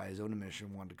Smith, by his own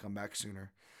admission, wanted to come back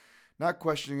sooner. Not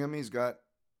questioning him, he's got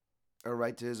a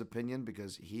right to his opinion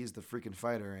because he's the freaking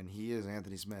fighter and he is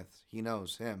Anthony Smith. He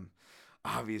knows him,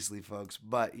 obviously, folks.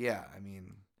 But yeah, I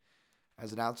mean,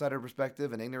 as an outsider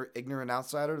perspective, an ignorant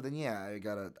outsider, then yeah,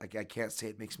 I can't say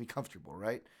it makes me comfortable,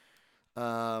 right?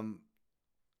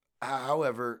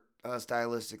 However,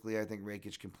 stylistically, I think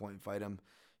Rakic can point and fight him.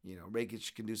 You know,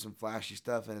 Rakic can do some flashy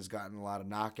stuff and has gotten a lot of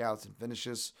knockouts and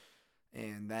finishes,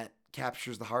 and that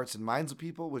captures the hearts and minds of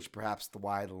people, which perhaps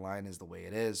why the line is the way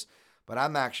it is. But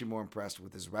I'm actually more impressed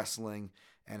with his wrestling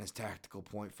and his tactical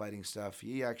point fighting stuff.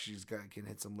 He actually can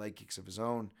hit some leg kicks of his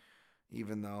own,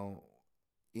 even though,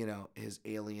 you know, his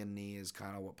alien knee is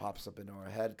kind of what pops up into our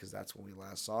head because that's when we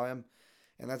last saw him.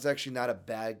 And that's actually not a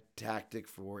bad tactic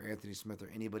for Anthony Smith or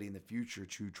anybody in the future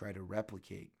to try to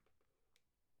replicate.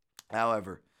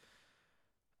 However,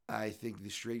 I think the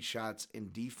straight shots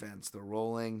in defense, the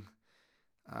rolling,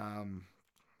 the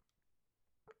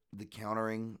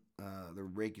countering, the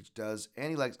Rakic does, and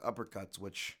he likes uppercuts,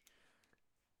 which,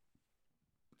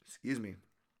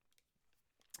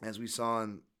 as we saw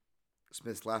in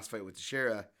Smith's last fight with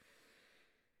Teixeira,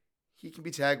 he can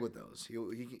be tagged with those.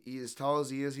 He as tall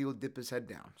as he is, he will dip his head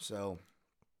down. So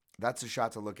that's a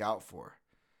shot to look out for.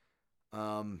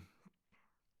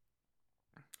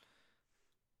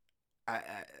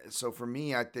 So for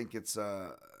me, I think it's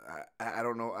I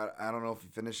don't know. I don't know if he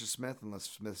finishes Smith unless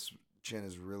Smith's chin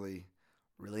is really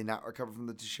not recovered from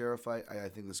the Teixeira fight. I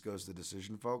think this goes to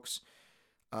decision, folks.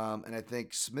 And I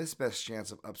think Smith's best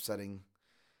chance of upsetting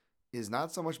is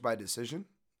not so much by decision,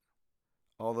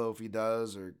 although if he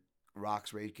does or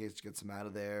rocks Rakic, gets him out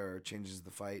of there, or changes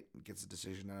the fight and gets a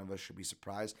decision, none of us should be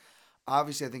surprised.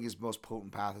 Obviously, I think his most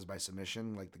potent path is by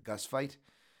submission, like the Gus fight.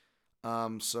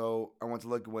 So I went to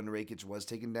look at when Rakic was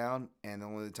taken down, and the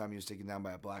only time he was taken down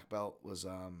by a black belt was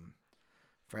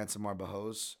Francimar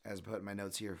Barros. As I put in my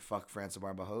notes here, fuck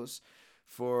Francimar Barros.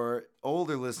 For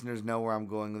older listeners, know where I'm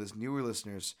going with this. Newer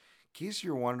listeners, in case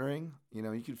you're wondering, you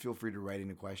know, you can feel free to write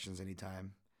any questions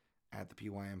anytime at the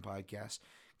PYM podcast.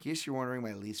 In case you're wondering,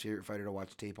 my least favorite fighter to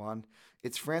watch tape on,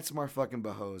 it's Francimar fucking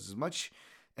Bajos. As much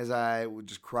as I would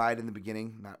just cried in the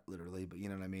beginning, not literally, but you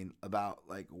know what I mean, about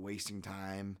like wasting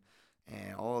time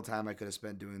and all the time I could have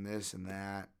spent doing this and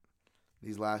that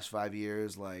these last 5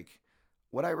 years, like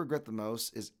what I regret the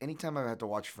most is anytime I've had to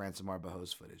watch Francimar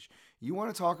Bajos footage. You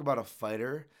want to talk about a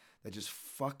fighter that just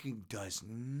fucking does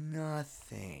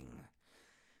nothing.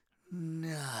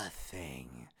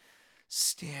 Nothing.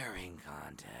 Staring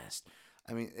contest.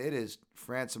 I mean, it is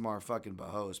Francimar fucking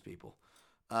Bajos, people.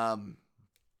 Um,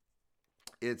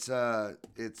 it's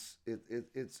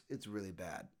really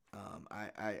bad.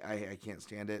 I can't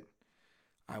stand it.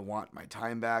 I want my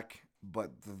time back.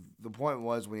 But the point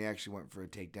was when he actually went for a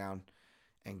takedown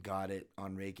and got it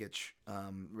on Rakic.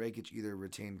 Rakic either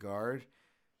retained guard,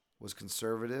 was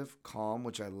conservative, calm,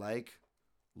 which I like,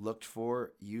 looked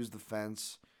for, used the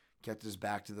fence, kept his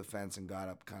back to the fence, and got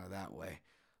up kind of that way.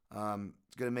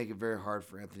 It's going to make it very hard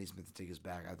for Anthony Smith to take his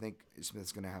back. I think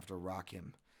Smith's going to have to rock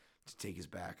him to take his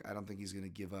back. I don't think he's going to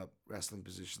give up wrestling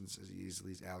positions as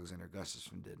easily as Alexander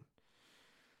Gustafsson did.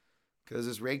 Because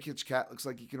this Rakic cat looks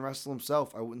like he can wrestle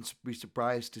himself. I wouldn't be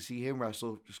surprised to see him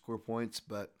wrestle to score points,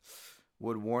 but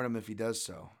would warn him if he does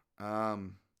so.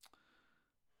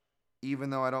 Even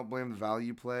though I don't blame the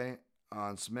value play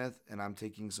on Smith, and I'm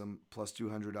taking some plus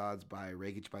 200 odds by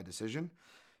Rakic by decision.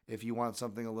 If you want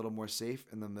something a little more safe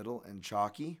in the middle and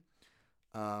chalky,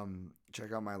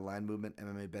 check out my line movement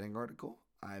MMA betting article.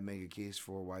 I make a case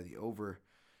for why the over,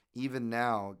 even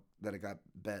now that it got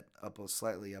bet up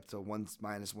slightly up to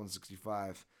minus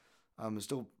 165, is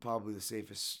still probably the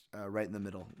safest, right in the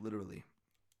middle, literally,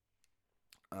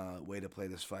 way to play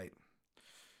this fight.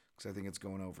 Because I think it's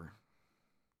going over.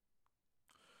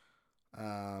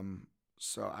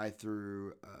 So I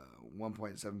threw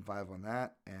 1.75 on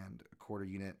that and a quarter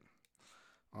unit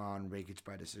on Rakic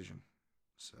by decision.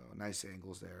 So nice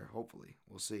angles there. Hopefully,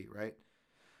 we'll see. Right?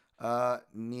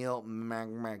 Neil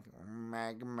Magne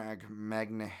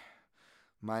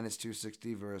minus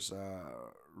 260 versus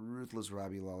ruthless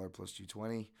Robbie Lawler plus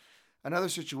 220. Another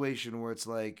situation where it's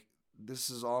like this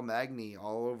is all Magny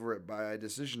all over it by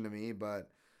decision to me,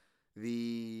 but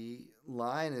the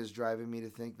line is driving me to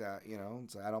think that,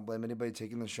 I don't blame anybody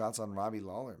taking the shots on Robbie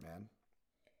Lawler,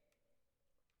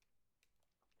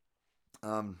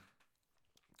 man.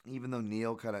 Even though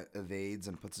Neil kind of evades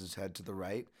and puts his head to the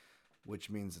right, which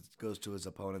means it goes to his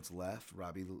opponent's left,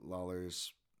 Robbie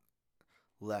Lawler's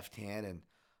left hand and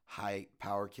high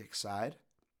power kick side.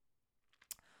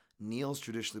 Neil's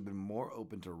traditionally been more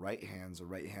open to right hands or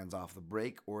right hands off the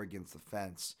break or against the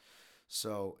fence.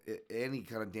 So any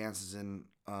kind of dances in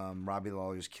Robbie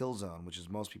Lawler's kill zone, which is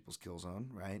most people's kill zone,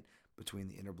 right? Between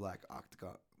the inner black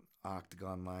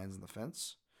octagon lines and the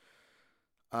fence.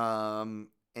 And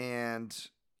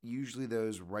usually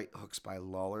those right hooks by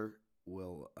Lawler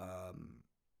will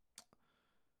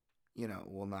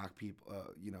knock people.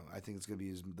 I think it's going to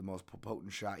be the most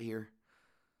potent shot here.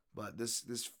 But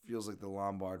this feels like the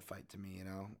Lombard fight to me,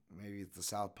 Maybe it's the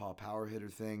southpaw power hitter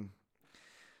thing.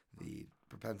 The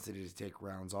propensity to take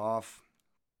rounds off.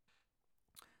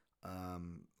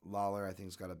 Lawler, I think,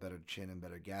 has got a better chin and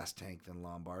better gas tank than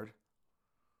Lombard.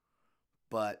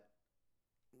 But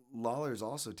Lawler's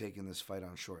also taking this fight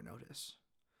on short notice.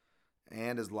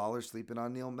 And is Lawler sleeping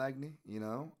on Neil Magny?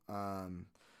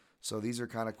 So these are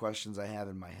kind of questions I have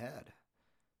in my head.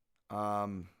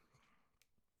 But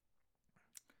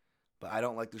I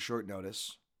don't like the short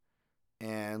notice.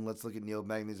 And let's look at Neil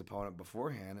Magny's opponent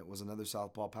beforehand. It was another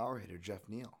southpaw power hitter, Jeff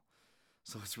Neal.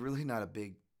 So it's really not a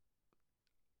big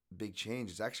change.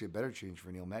 It's actually a better change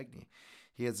for Neil Magny.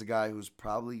 He has a guy who's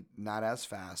probably not as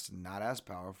fast and not as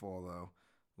powerful, although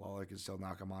Lawler can still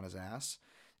knock him on his ass.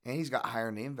 And he's got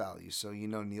higher name value, so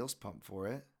Neil's pumped for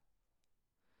it.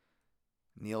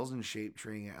 Neil's in shape,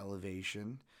 training at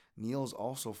elevation. Neil's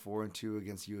also 4-2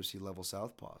 against UFC level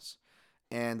southpaws.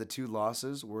 And the two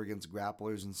losses were against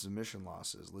grapplers and submission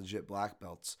losses, legit black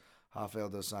belts, Rafael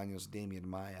Dos Anjos, Damian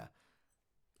Maia.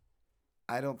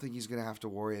 I don't think he's going to have to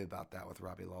worry about that with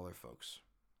Robbie Lawler, folks.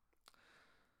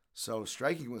 So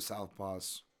striking with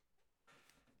southpaws,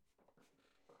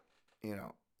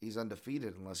 he's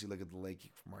undefeated unless you look at the leg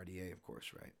kick from RDA, of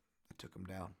course, right? That took him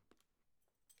down.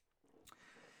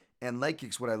 And leg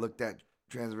kicks, what I looked at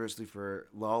transversely for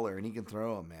Lawler, and he can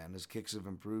throw them, man. His kicks have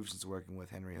improved since working with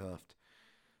Henry Hooft.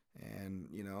 And,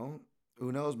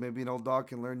 who knows, maybe an old dog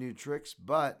can learn new tricks,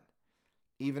 but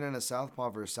even in a southpaw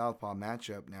versus southpaw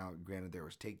matchup, now, granted, there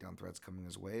was takedown threats coming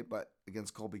his way, but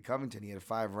against Colby Covington, he had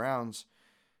 5 rounds.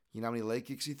 You know how many leg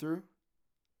kicks he threw?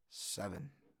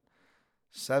 7.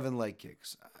 7 leg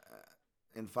kicks.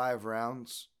 In 5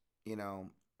 rounds,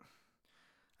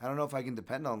 I don't know if I can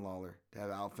depend on Lawler to have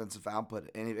offensive output of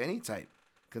any type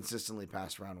consistently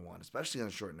past round one, especially on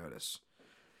short notice.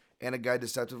 And a guy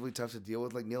deceptively tough to deal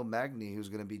with like Neil Magny, who's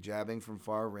going to be jabbing from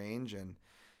far range and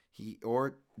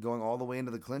or going all the way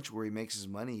into the clinch where he makes his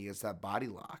money. He gets that body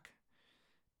lock.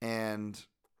 And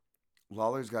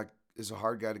is a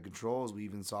hard guy to control, as we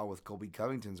even saw with Colby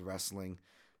Covington's wrestling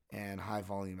and high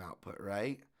volume output,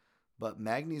 right? But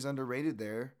Magny's underrated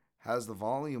there, has the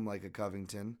volume like a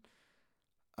Covington,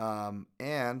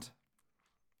 and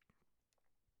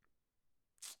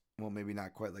well, maybe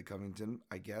not quite like Covington,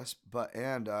 I guess, but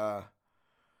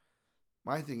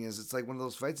my thing is, it's like one of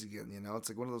those fights again. It's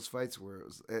like one of those fights where it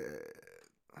was.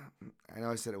 I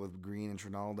know I said it with Green and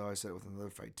Trinaldo. I said it with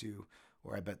another fight too,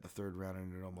 where I bet the third round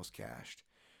and it almost cashed.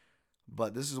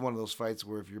 But this is one of those fights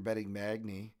where if you're betting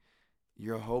Magny,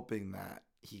 you're hoping that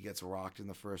he gets rocked in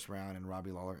the first round and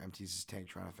Robbie Lawler empties his tank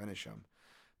trying to finish him.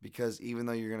 Because even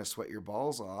though you're going to sweat your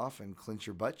balls off and clench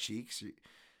your butt cheeks,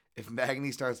 if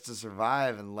Magny starts to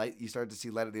survive and you start to see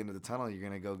light at the end of the tunnel, you're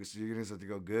going to start to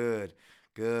go good.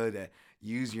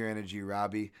 Use your energy,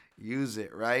 Robbie. Use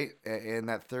it, right? And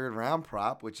that third round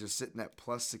prop, which is sitting at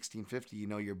plus 1650,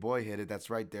 your boy hit it. That's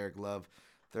right, Derek Love.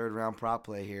 Third round prop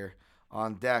play here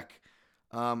on deck.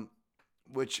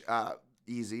 Which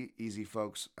easy,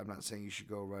 folks. I'm not saying you should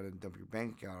go run and dump your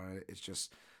bank account on it. It's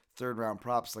just third round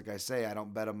props. Like I say, I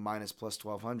don't bet them minus plus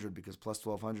 1200 because plus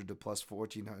 1200 to plus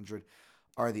 1400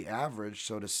 are the average.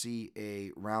 So to see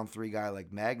a round three guy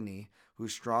like Magny,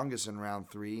 who's strongest in round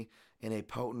three, in a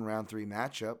potent round three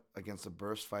matchup against a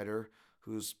burst fighter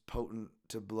who's potent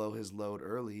to blow his load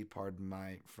early, pardon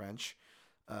my French,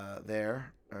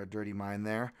 dirty mind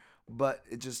there. But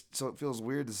it feels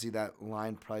weird to see that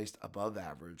line priced above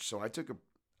average. So I took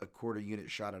a quarter unit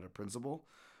shot at a principal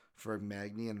for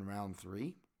Magny in round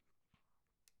three.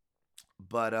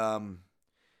 But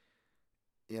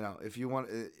if you want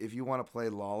to play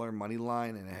Lawler money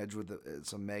line and a hedge with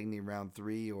some Magny round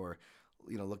three, or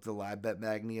look to live bet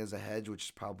Magny as a hedge, which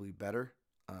is probably better,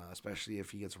 especially if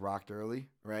he gets rocked early,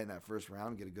 right in that first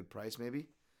round, get a good price maybe.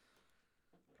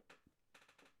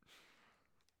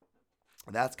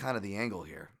 That's kind of the angle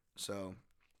here. So,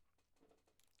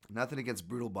 nothing against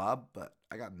Brutal Bob, but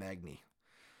I got Magny.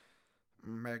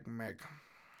 Mag.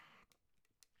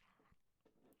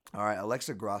 All right,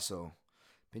 Alexa Grasso.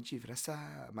 Pinchi Fresa,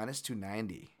 minus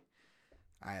 290.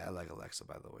 I like Alexa,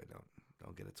 by the way.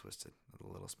 Don't get it twisted. The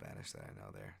little Spanish that I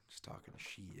know there. Just talking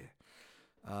shit.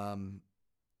 The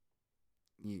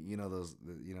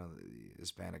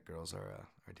Hispanic girls are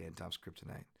Dan Tom's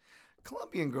kryptonite.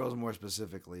 Colombian girls more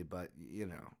specifically, but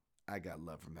I got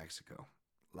love from Mexico.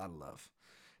 A lot of love.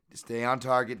 Stay on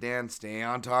target, Dan. Stay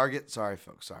on target. Sorry,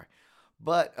 folks. Sorry.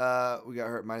 But we got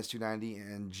her at minus 290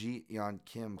 and Ji Yeon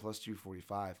Kim plus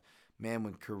 245. Man,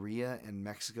 when Korea and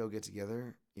Mexico get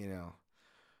together,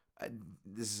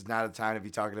 this is not a time to be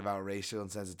talking about racial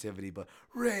insensitivity, but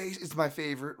race is my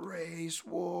favorite race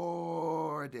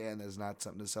war. Dan, that's not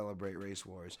something to celebrate race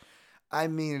wars. I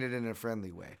mean it in a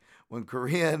friendly way. When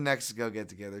Korea and Mexico get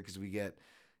together, because we get,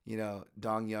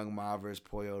 Dong Young Ma versus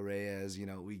Pollo Reyes,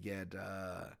 we get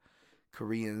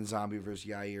Korean Zombie versus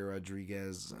Yair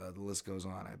Rodriguez. The list goes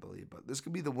on, I believe. But this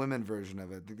could be the women version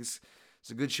of it. I think this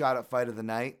is a good shot at fight of the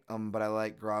night, but I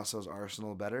like Grasso's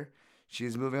arsenal better.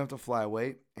 She's moving up to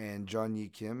flyweight, and Jeon Yi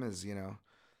Kim is,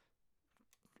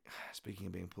 speaking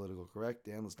of being political correct,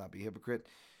 Dan, let's not be a hypocrite.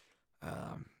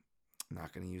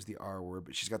 Not going to use the R word,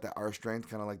 but she's got that R strength,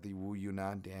 kind of like the Wu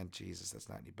Yunan. Dan, Jesus, that's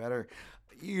not any better.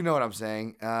 You know what I'm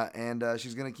saying. And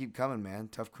she's going to keep coming, man.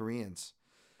 Tough Koreans.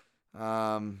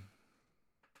 So,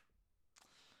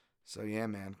 yeah,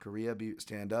 man. Korea,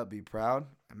 stand up, be proud.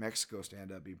 And Mexico,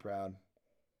 stand up, be proud.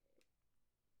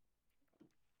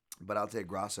 But I'll take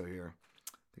Grasso here.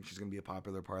 I think she's going to be a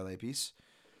popular parlay piece.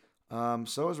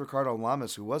 So is Ricardo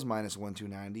Lamas, who was minus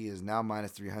 1,290, is now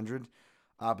minus 300.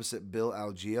 Opposite Bill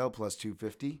Algeo, plus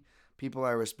 250. People I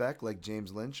respect, like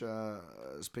James Lynch,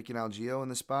 is picking Algeo in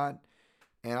the spot.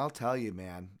 And I'll tell you,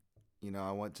 man,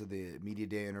 I went to the media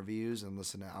day interviews and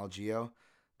listened to Algeo.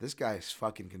 This guy is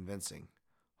fucking convincing.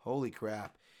 Holy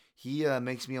crap. He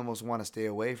makes me almost want to stay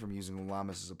away from using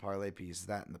Lamas as a parlay piece.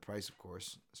 That and the price, of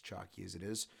course, as chalky as it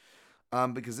is.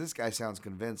 Because this guy sounds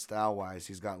convinced style-wise.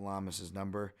 He's got Lamas'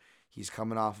 number. He's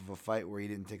coming off of a fight where he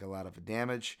didn't take a lot of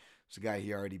damage. It's a guy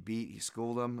he already beat. He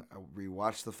schooled him. I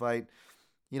rewatched the fight.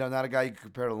 Not a guy you can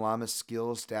compare to Lamas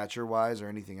skills, stature-wise, or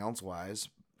anything else-wise,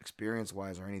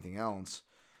 experience-wise, or anything else.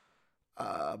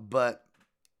 But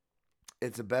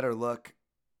it's a better look.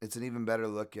 It's an even better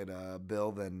look at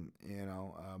Bill than,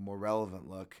 a more relevant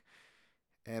look.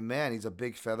 And, man, he's a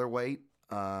big featherweight.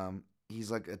 he's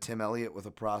like a Tim Elliott with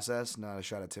a process. Not a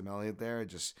shot at Tim Elliott there.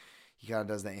 Just he kind of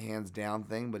does that hands down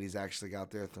thing, but he's actually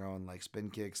out there throwing like spin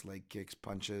kicks, leg kicks,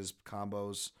 punches,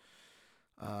 combos.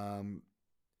 Um,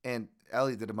 and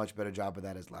Elliott did a much better job of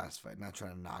that his last fight. Not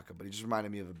trying to knock him, but he just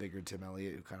reminded me of a bigger Tim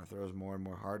Elliott who kind of throws more and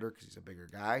more harder because he's a bigger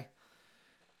guy.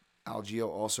 Algeo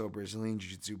also a Brazilian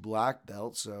Jiu-Jitsu black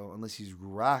belt, so unless he's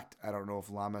rocked, I don't know if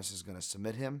Lamas is going to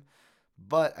submit him.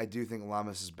 But I do think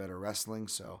Lamas is better wrestling,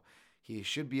 so he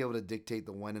should be able to dictate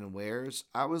the when and wheres.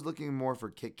 I was looking more for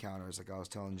kick counters, like I was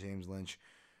telling James Lynch.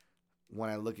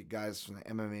 When I look at guys from the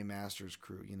MMA Masters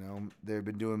crew, they've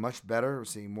been doing much better. We're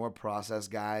seeing more process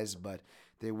guys, but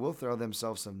they will throw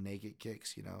themselves some naked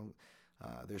kicks,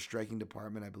 Their striking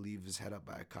department, I believe, is head up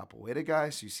by a Capoeira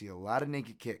guy, so you see a lot of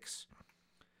naked kicks,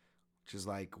 which is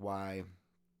like why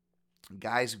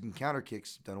guys who can counter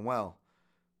kicks have done well,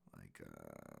 like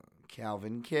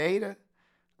Calvin Keita.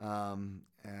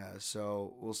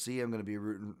 So we'll see. I'm going to be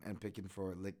rooting and picking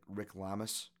for Rick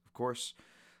Lamas, of course.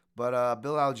 But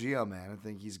Bill Algeo, man, I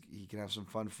think he can have some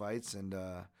fun fights, and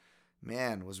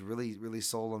man, was really, really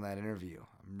sold on that interview.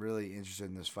 I'm really interested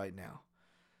in this fight now.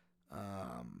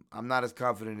 I'm not as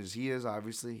confident as he is.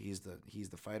 Obviously, he's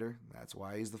the fighter. That's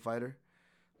why he's the fighter.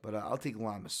 But I'll take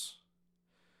Lamas.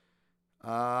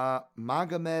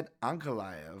 Magomed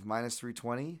Ankalaev minus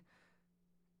 320.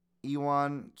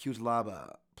 Iwan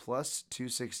Kutlaba plus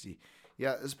 260.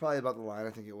 Yeah, this is probably about the line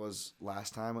I think it was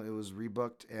last time it was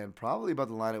rebooked, and probably about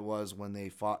the line it was when they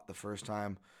fought the first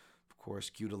time. Of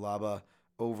course, Kutlaba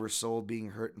oversold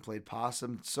being hurt and played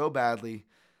possum so badly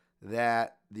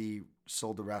that they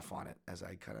sold the ref on it, as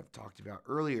I kind of talked about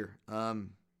earlier.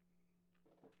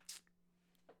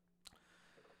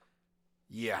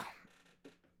 Yeah.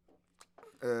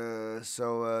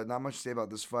 So not much to say about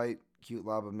this fight.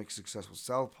 Kutlaba mixed success with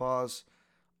southpaws.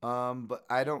 But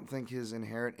I don't think his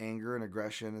inherent anger and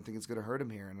aggression, I think it's going to hurt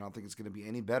him here. And I don't think it's going to be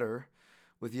any better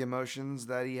with the emotions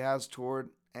that he has toward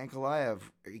Ankalaev,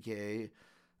 a.k.a.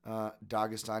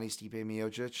 Dagestani Stipe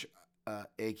Miocic,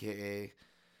 a.k.a.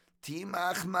 Team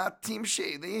Ahmad Team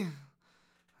Shady.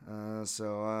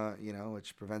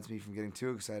 Which prevents me from getting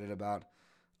too excited about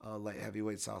light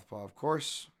heavyweight southpaw, of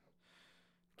course.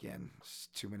 Again,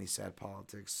 too many sad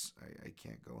politics. I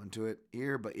can't go into it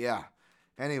here, but yeah.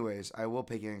 Anyways, I will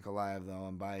pick Ankalaev,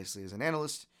 though, unbiasedly as an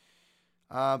analyst,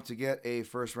 to get a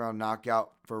first-round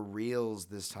knockout for reals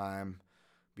this time,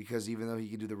 because even though he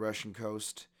can do the Russian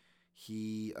coast,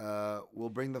 he will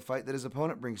bring the fight that his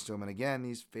opponent brings to him. And again,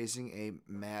 he's facing a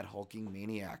mad hulking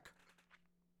maniac.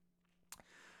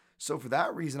 So for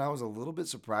that reason, I was a little bit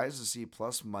surprised to see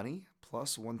plus money,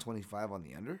 plus 125 on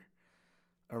the under,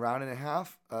 a round and a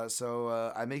half.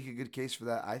 So I make a good case for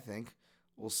that, I think.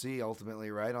 We'll see ultimately,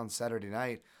 right, on Saturday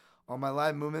night. On my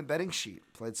live movement betting sheet,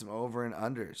 played some over and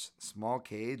unders. Small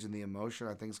cage and the emotion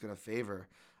I think is going to favor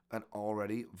an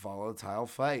already volatile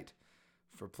fight.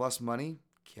 For plus money,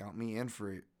 count me in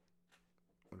for it.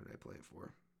 What did I play it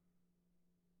for?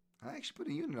 I actually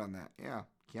put a unit on that. Yeah,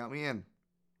 count me in.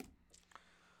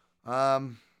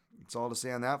 That's all to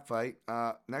say on that fight.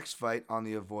 Next fight on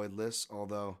the avoid list,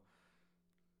 although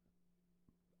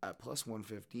at plus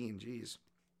 115, geez.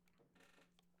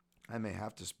 I may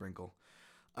have to sprinkle.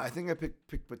 I think I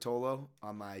picked Patolo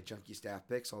on my junkie staff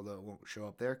picks, although it won't show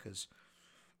up there because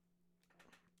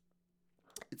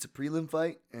it's a prelim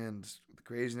fight, and the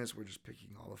craziness, we're just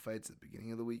picking all the fights at the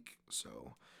beginning of the week.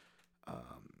 So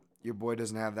your boy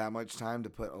doesn't have that much time to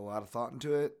put a lot of thought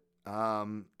into it.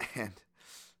 And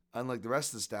unlike the rest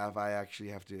of the staff, I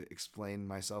actually have to explain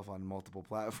myself on multiple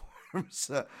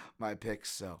platforms, my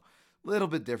picks. So a little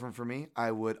bit different for me,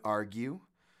 I would argue.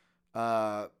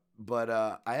 But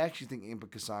I actually think Impa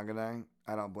Kasanganay,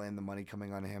 I don't blame the money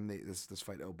coming on him. This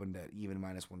fight opened at even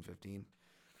minus 115.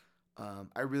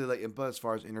 I really like Impa as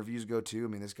far as interviews go too. I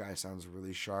mean, this guy sounds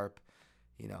really sharp.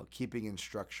 Keeping in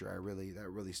structure, that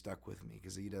really stuck with me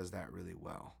because he does that really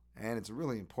well, and it's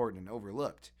really important and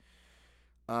overlooked.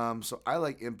 So I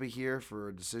like Impa here for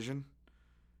a decision.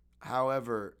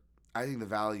 However, I think the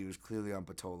value is clearly on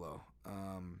Patolo.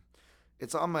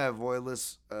 It's on my avoid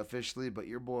list officially, but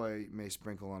your boy may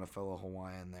sprinkle on a fellow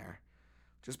Hawaiian there.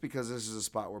 Just because this is a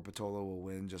spot where Patolo will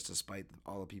win, just despite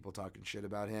all the people talking shit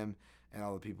about him and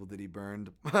all the people that he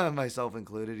burned, myself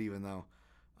included, even though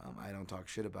I don't talk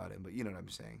shit about him. But you know what I'm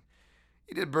saying.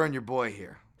 He did burn your boy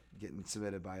here, getting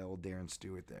submitted by old Darren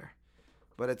Stewart there.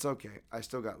 But it's okay. I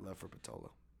still got love for Patolo.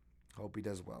 Hope he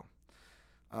does well.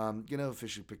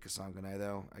 Officially pick Kasanganay,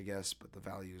 though, I guess, but the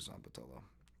value is on Patolo.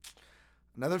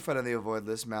 Another fight on the avoid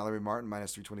list, Mallory Martin,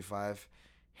 minus 325.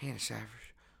 Hannah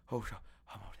Savage. Oh,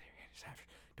 I'm over there, Hannah Savage.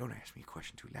 Don't ask me a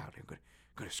question too loud. I'm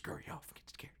going to scurry off and get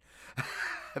scared.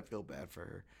 I feel bad for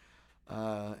her.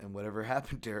 And whatever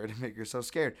happened to her to make her so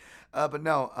scared. But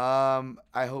no,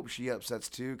 I hope she upsets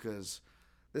too, because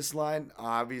this line,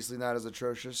 obviously not as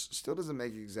atrocious, still doesn't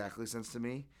make exactly sense to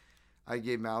me. I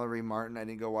gave Mallory Martin. I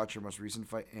didn't go watch her most recent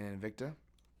fight in Invicta.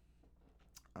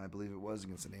 I believe it was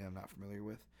against a name I'm not familiar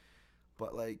with.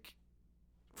 But like,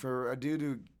 for a dude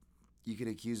who you could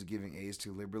accuse of giving A's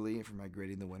too liberally for my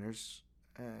grading the winners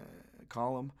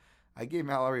column, I gave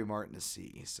Mallory Martin a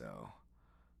C. So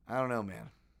I don't know,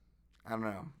 man. I don't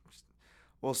know.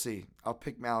 We'll see. I'll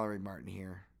pick Mallory Martin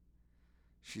here.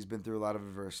 She's been through a lot of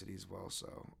adversity as well,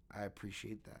 so I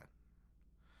appreciate that.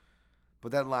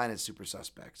 But that line is super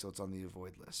suspect, so it's on the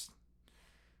avoid list.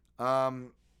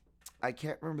 I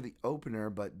can't remember the opener,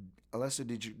 but Alessio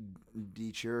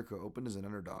Di Chirico opened as an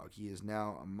underdog. He is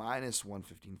now a minus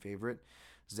 115 favorite.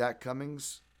 Zach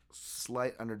Cummings,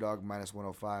 slight underdog, minus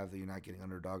 105, though you're not getting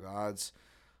underdog odds.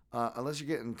 Unless you're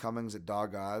getting Cummings at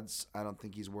dog odds, I don't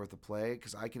think he's worth a play,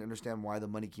 because I can understand why the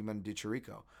money came on Di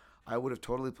Chirico. I would have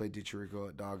totally played Di Chirico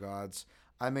at dog odds.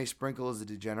 I may sprinkle as a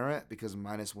degenerate because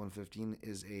minus 115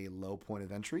 is a low point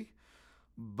of entry.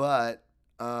 But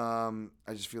I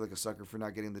just feel like a sucker for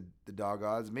not getting the dog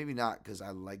odds. Maybe not because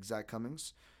I like Zach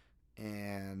Cummings.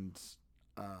 And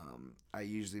I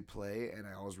usually play and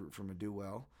I always root for him to do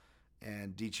well.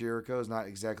 And Di Chirico is not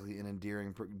exactly an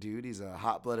endearing dude. He's a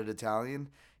hot-blooded Italian.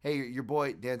 Hey, your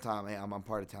boy, Dan Tom, hey, I'm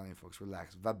part Italian, folks.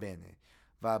 Relax. Va bene.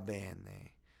 Va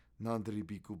bene. Non ti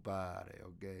preoccupare,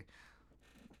 okay?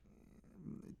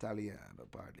 Italiano,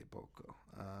 parli poco.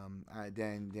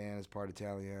 Dan is part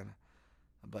Italian.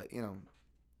 But,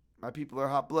 my people are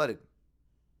hot-blooded.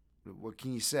 What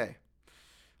can you say?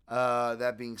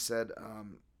 That being said,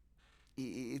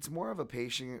 it's more of a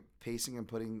pacing and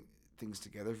putting things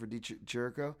together for Di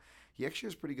Chirico. He actually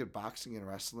has pretty good boxing and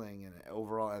wrestling and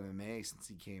overall MMA since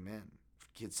he came in,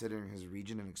 considering his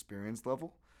region and experience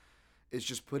level. It's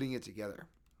just putting it together.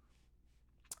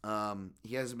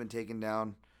 He hasn't been taken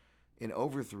down in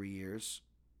over 3 years.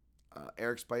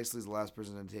 Eric Spicely is the last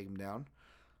person to take him down.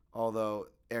 Although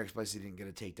Eric Spicely didn't get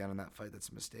a takedown in that fight, that's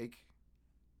a mistake.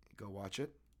 Go watch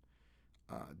it.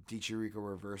 Di Chirico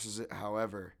reverses it.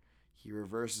 However, he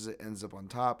reverses it, ends up on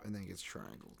top, and then gets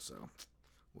triangled. So,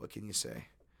 what can you say?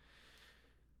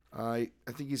 I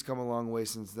think he's come a long way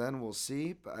since then. We'll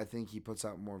see. But I think he puts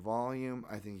out more volume.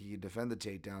 I think he can defend the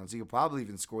takedowns. He could probably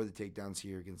even score the takedowns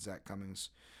here against Zach Cummings.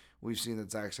 We've seen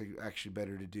that's actually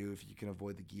better to do if you can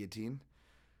avoid the guillotine.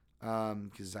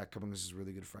 Because Zach Cummings is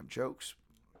really good front chokes.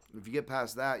 If you get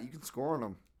past that, you can score on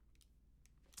him.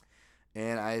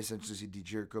 And I essentially see Di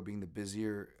Chirico being the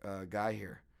busier guy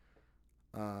here.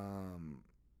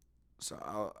 So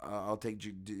I'll take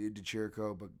Di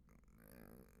Chirico, but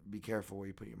be careful where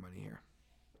you put your money here.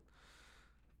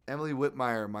 Emily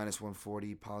Whitmire, minus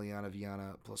 140. Polyana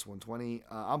Viana, plus 120.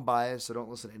 I'm biased, so don't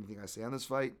listen to anything I say on this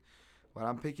fight. But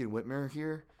I'm picking Whitmire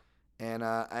here. And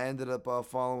I ended up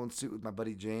following suit with my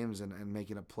buddy James and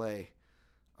making a play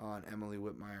on Emily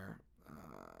Whitmire.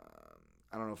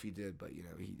 I don't know if he did, but he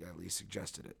at least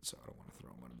suggested it, so I don't want to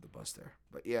throw him under the bus there.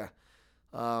 But yeah,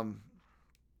 I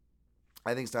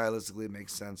think stylistically it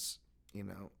makes sense.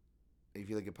 If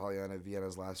you look at Polyana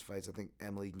Viana's last fights, I think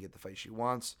Emily can get the fight she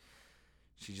wants.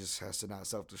 She just has to not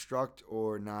self-destruct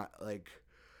or not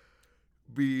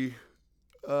be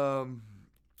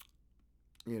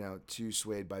too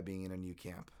swayed by being in a new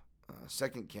camp.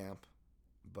 Second camp,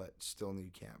 but still new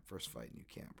camp. First fight, new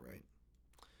camp, right?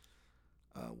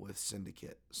 With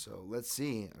Syndicate. So let's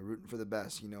see. I'm rooting for the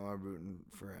best. I'm rooting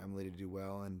for Emily to do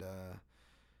well. And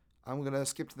I'm going to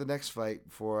skip to the next fight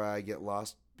before I get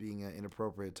lost being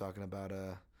inappropriate talking about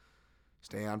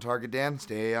stay on target, Dan.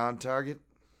 Stay on target.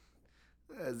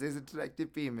 There's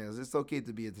attractive females. It's okay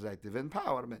to be attractive.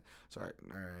 Empowerment. Sorry.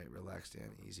 All right. Relax,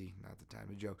 Dan. Easy. Not the time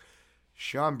to joke.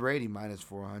 Sean Brady, minus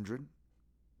 400.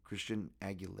 Christian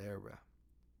Aguilera,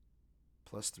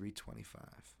 plus 325.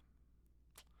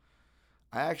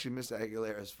 I actually missed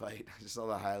Aguilera's fight. I just saw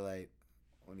the highlight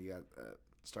when he got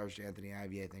starched Anthony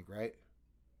Ivy, I think, right?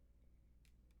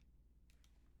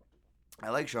 I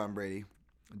like Sean Brady.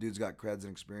 The dude's got creds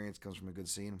and experience, comes from a good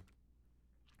scene.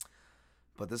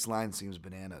 But this line seems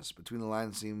bananas. Between the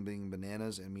lines seeming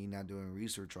bananas and me not doing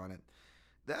research on it,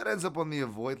 that ends up on the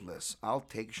avoid list. I'll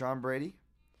take Sean Brady.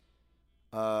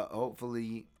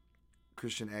 Hopefully,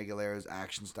 Christian Aguilera's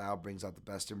action style brings out the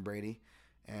best in Brady,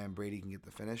 and Brady can get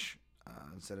the finish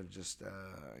instead of just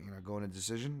going to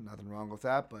decision. Nothing wrong with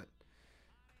that, but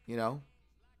I'm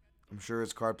sure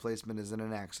his card placement isn't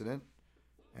an accident,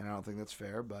 and I don't think that's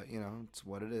fair. But it's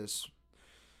what it is.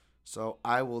 So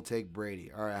I will take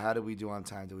Brady. All right, how did we do on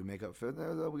time? Did we make up for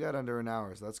it? We got under an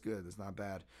hour, so that's good. That's not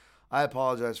bad. I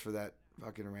apologize for that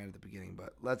fucking rant at the beginning,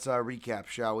 but let's recap,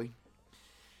 shall we?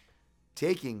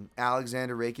 Taking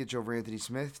Alexander Rakic over Anthony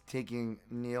Smith, taking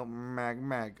Neil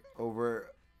Magmag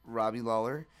over Robbie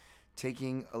Lawler,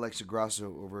 taking Alexa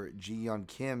Grasso over Ji Yeon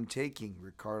Kim, taking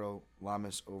Ricardo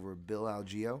Lamas over Bill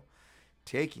Algeo,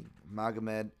 taking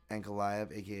Magomed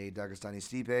Ankalaev, a.k.a. Dagestani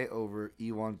Stipe, over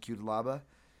Iwan Cutelaba,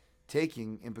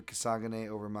 taking Impa Kasagane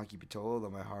over Maki Pitolo, though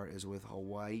my heart is with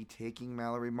Hawaii, taking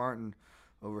Mallory Martin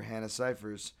over Hannah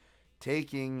Cyphers,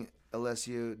 taking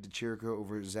Alessio De Chirico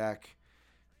over Zach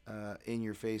in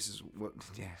your face is what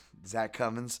Zach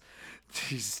Cummins.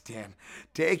 Jesus, Dan.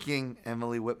 Taking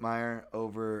Emily Whitmire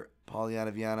over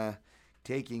Polyana Viana,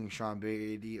 taking Sean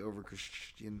Beatty over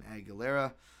Christian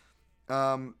Aguilera.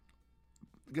 Gonna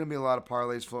be a lot of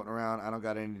parlays floating around. I don't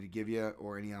got any to give you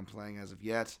or any I'm playing as of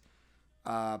yet.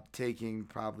 Taking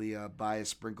probably bias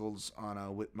sprinkles on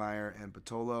Whitmire and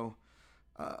Patolo.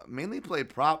 Mainly played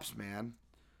props, man.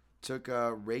 Took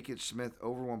Rakic Smith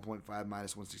over 1.5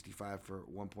 minus 165 for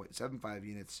 1.75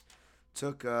 units.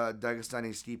 Took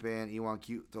Dagestani Stipe and Iwan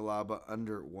Cutelaba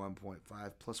under 1.5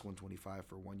 plus 125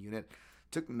 for 1 unit.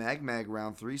 Took Magmag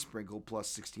round 3 sprinkle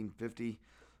plus 1650,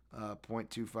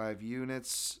 0.25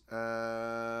 units,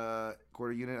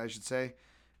 quarter unit I should say.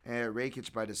 And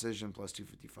Rakic by decision plus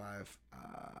 255.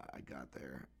 I got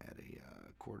there at a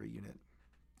quarter unit.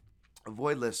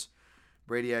 Avoidless.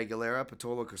 Brady Aguilera,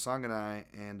 Patolo Kasanganai,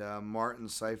 and Martin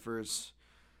Cyphers.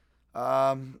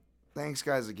 Thanks,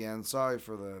 guys, again. Sorry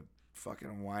for the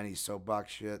fucking whiny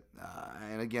soapbox shit.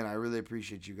 And again, I really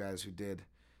appreciate you guys who did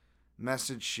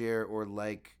message, share, or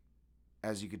like.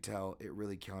 As you could tell, it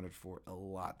really counted for a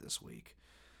lot this week.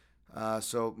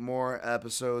 So more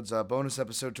episodes. Bonus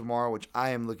episode tomorrow, which I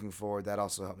am looking forward. That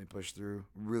also helped me push through.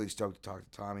 Really stoked to talk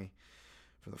to Tommy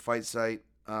from the fight site.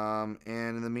 And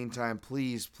in the meantime,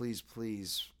 please,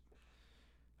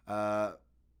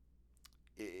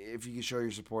 if you can show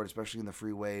your support, especially in the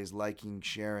free ways, liking,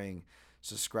 sharing,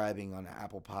 subscribing on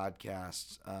Apple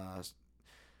Podcasts,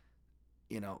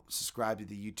 subscribe to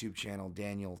the YouTube channel,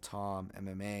 Daniel Tom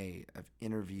MMA, of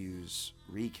interviews,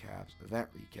 recaps, event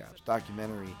recaps,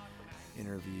 documentary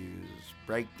interviews,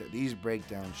 these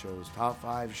breakdown shows, top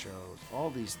 5 shows, all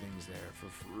these things there for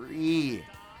free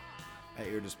at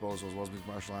your disposal, as well as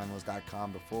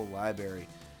MixedMartialAnalyst.com, the full library.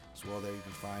 As well, there you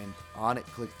can find on it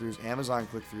click-throughs, Amazon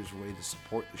click-throughs for a way to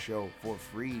support the show for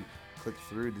free. Click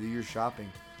through to do your shopping.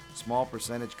 Small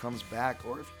percentage comes back,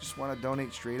 or if you just want to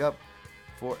donate straight up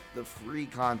for the free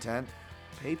content,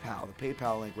 PayPal, the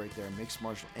PayPal link right there,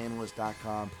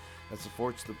 MixedMartialAnalyst.com. That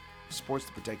supports the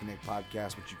Protect Your Neck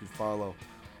podcast, which you can follow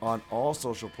on all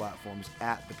social platforms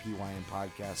at the PYN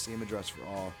podcast. Same address for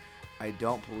all. I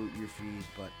don't pollute your feed,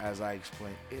 but as I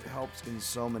explained, it helps in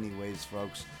so many ways,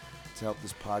 folks, to help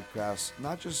this podcast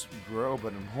not just grow,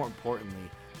 but more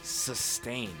importantly,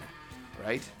 sustain,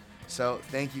 right? So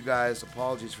thank you guys.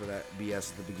 Apologies for that BS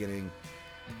at the beginning.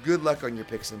 Good luck on your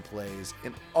picks and plays,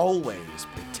 and always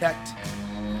protect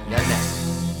your neck.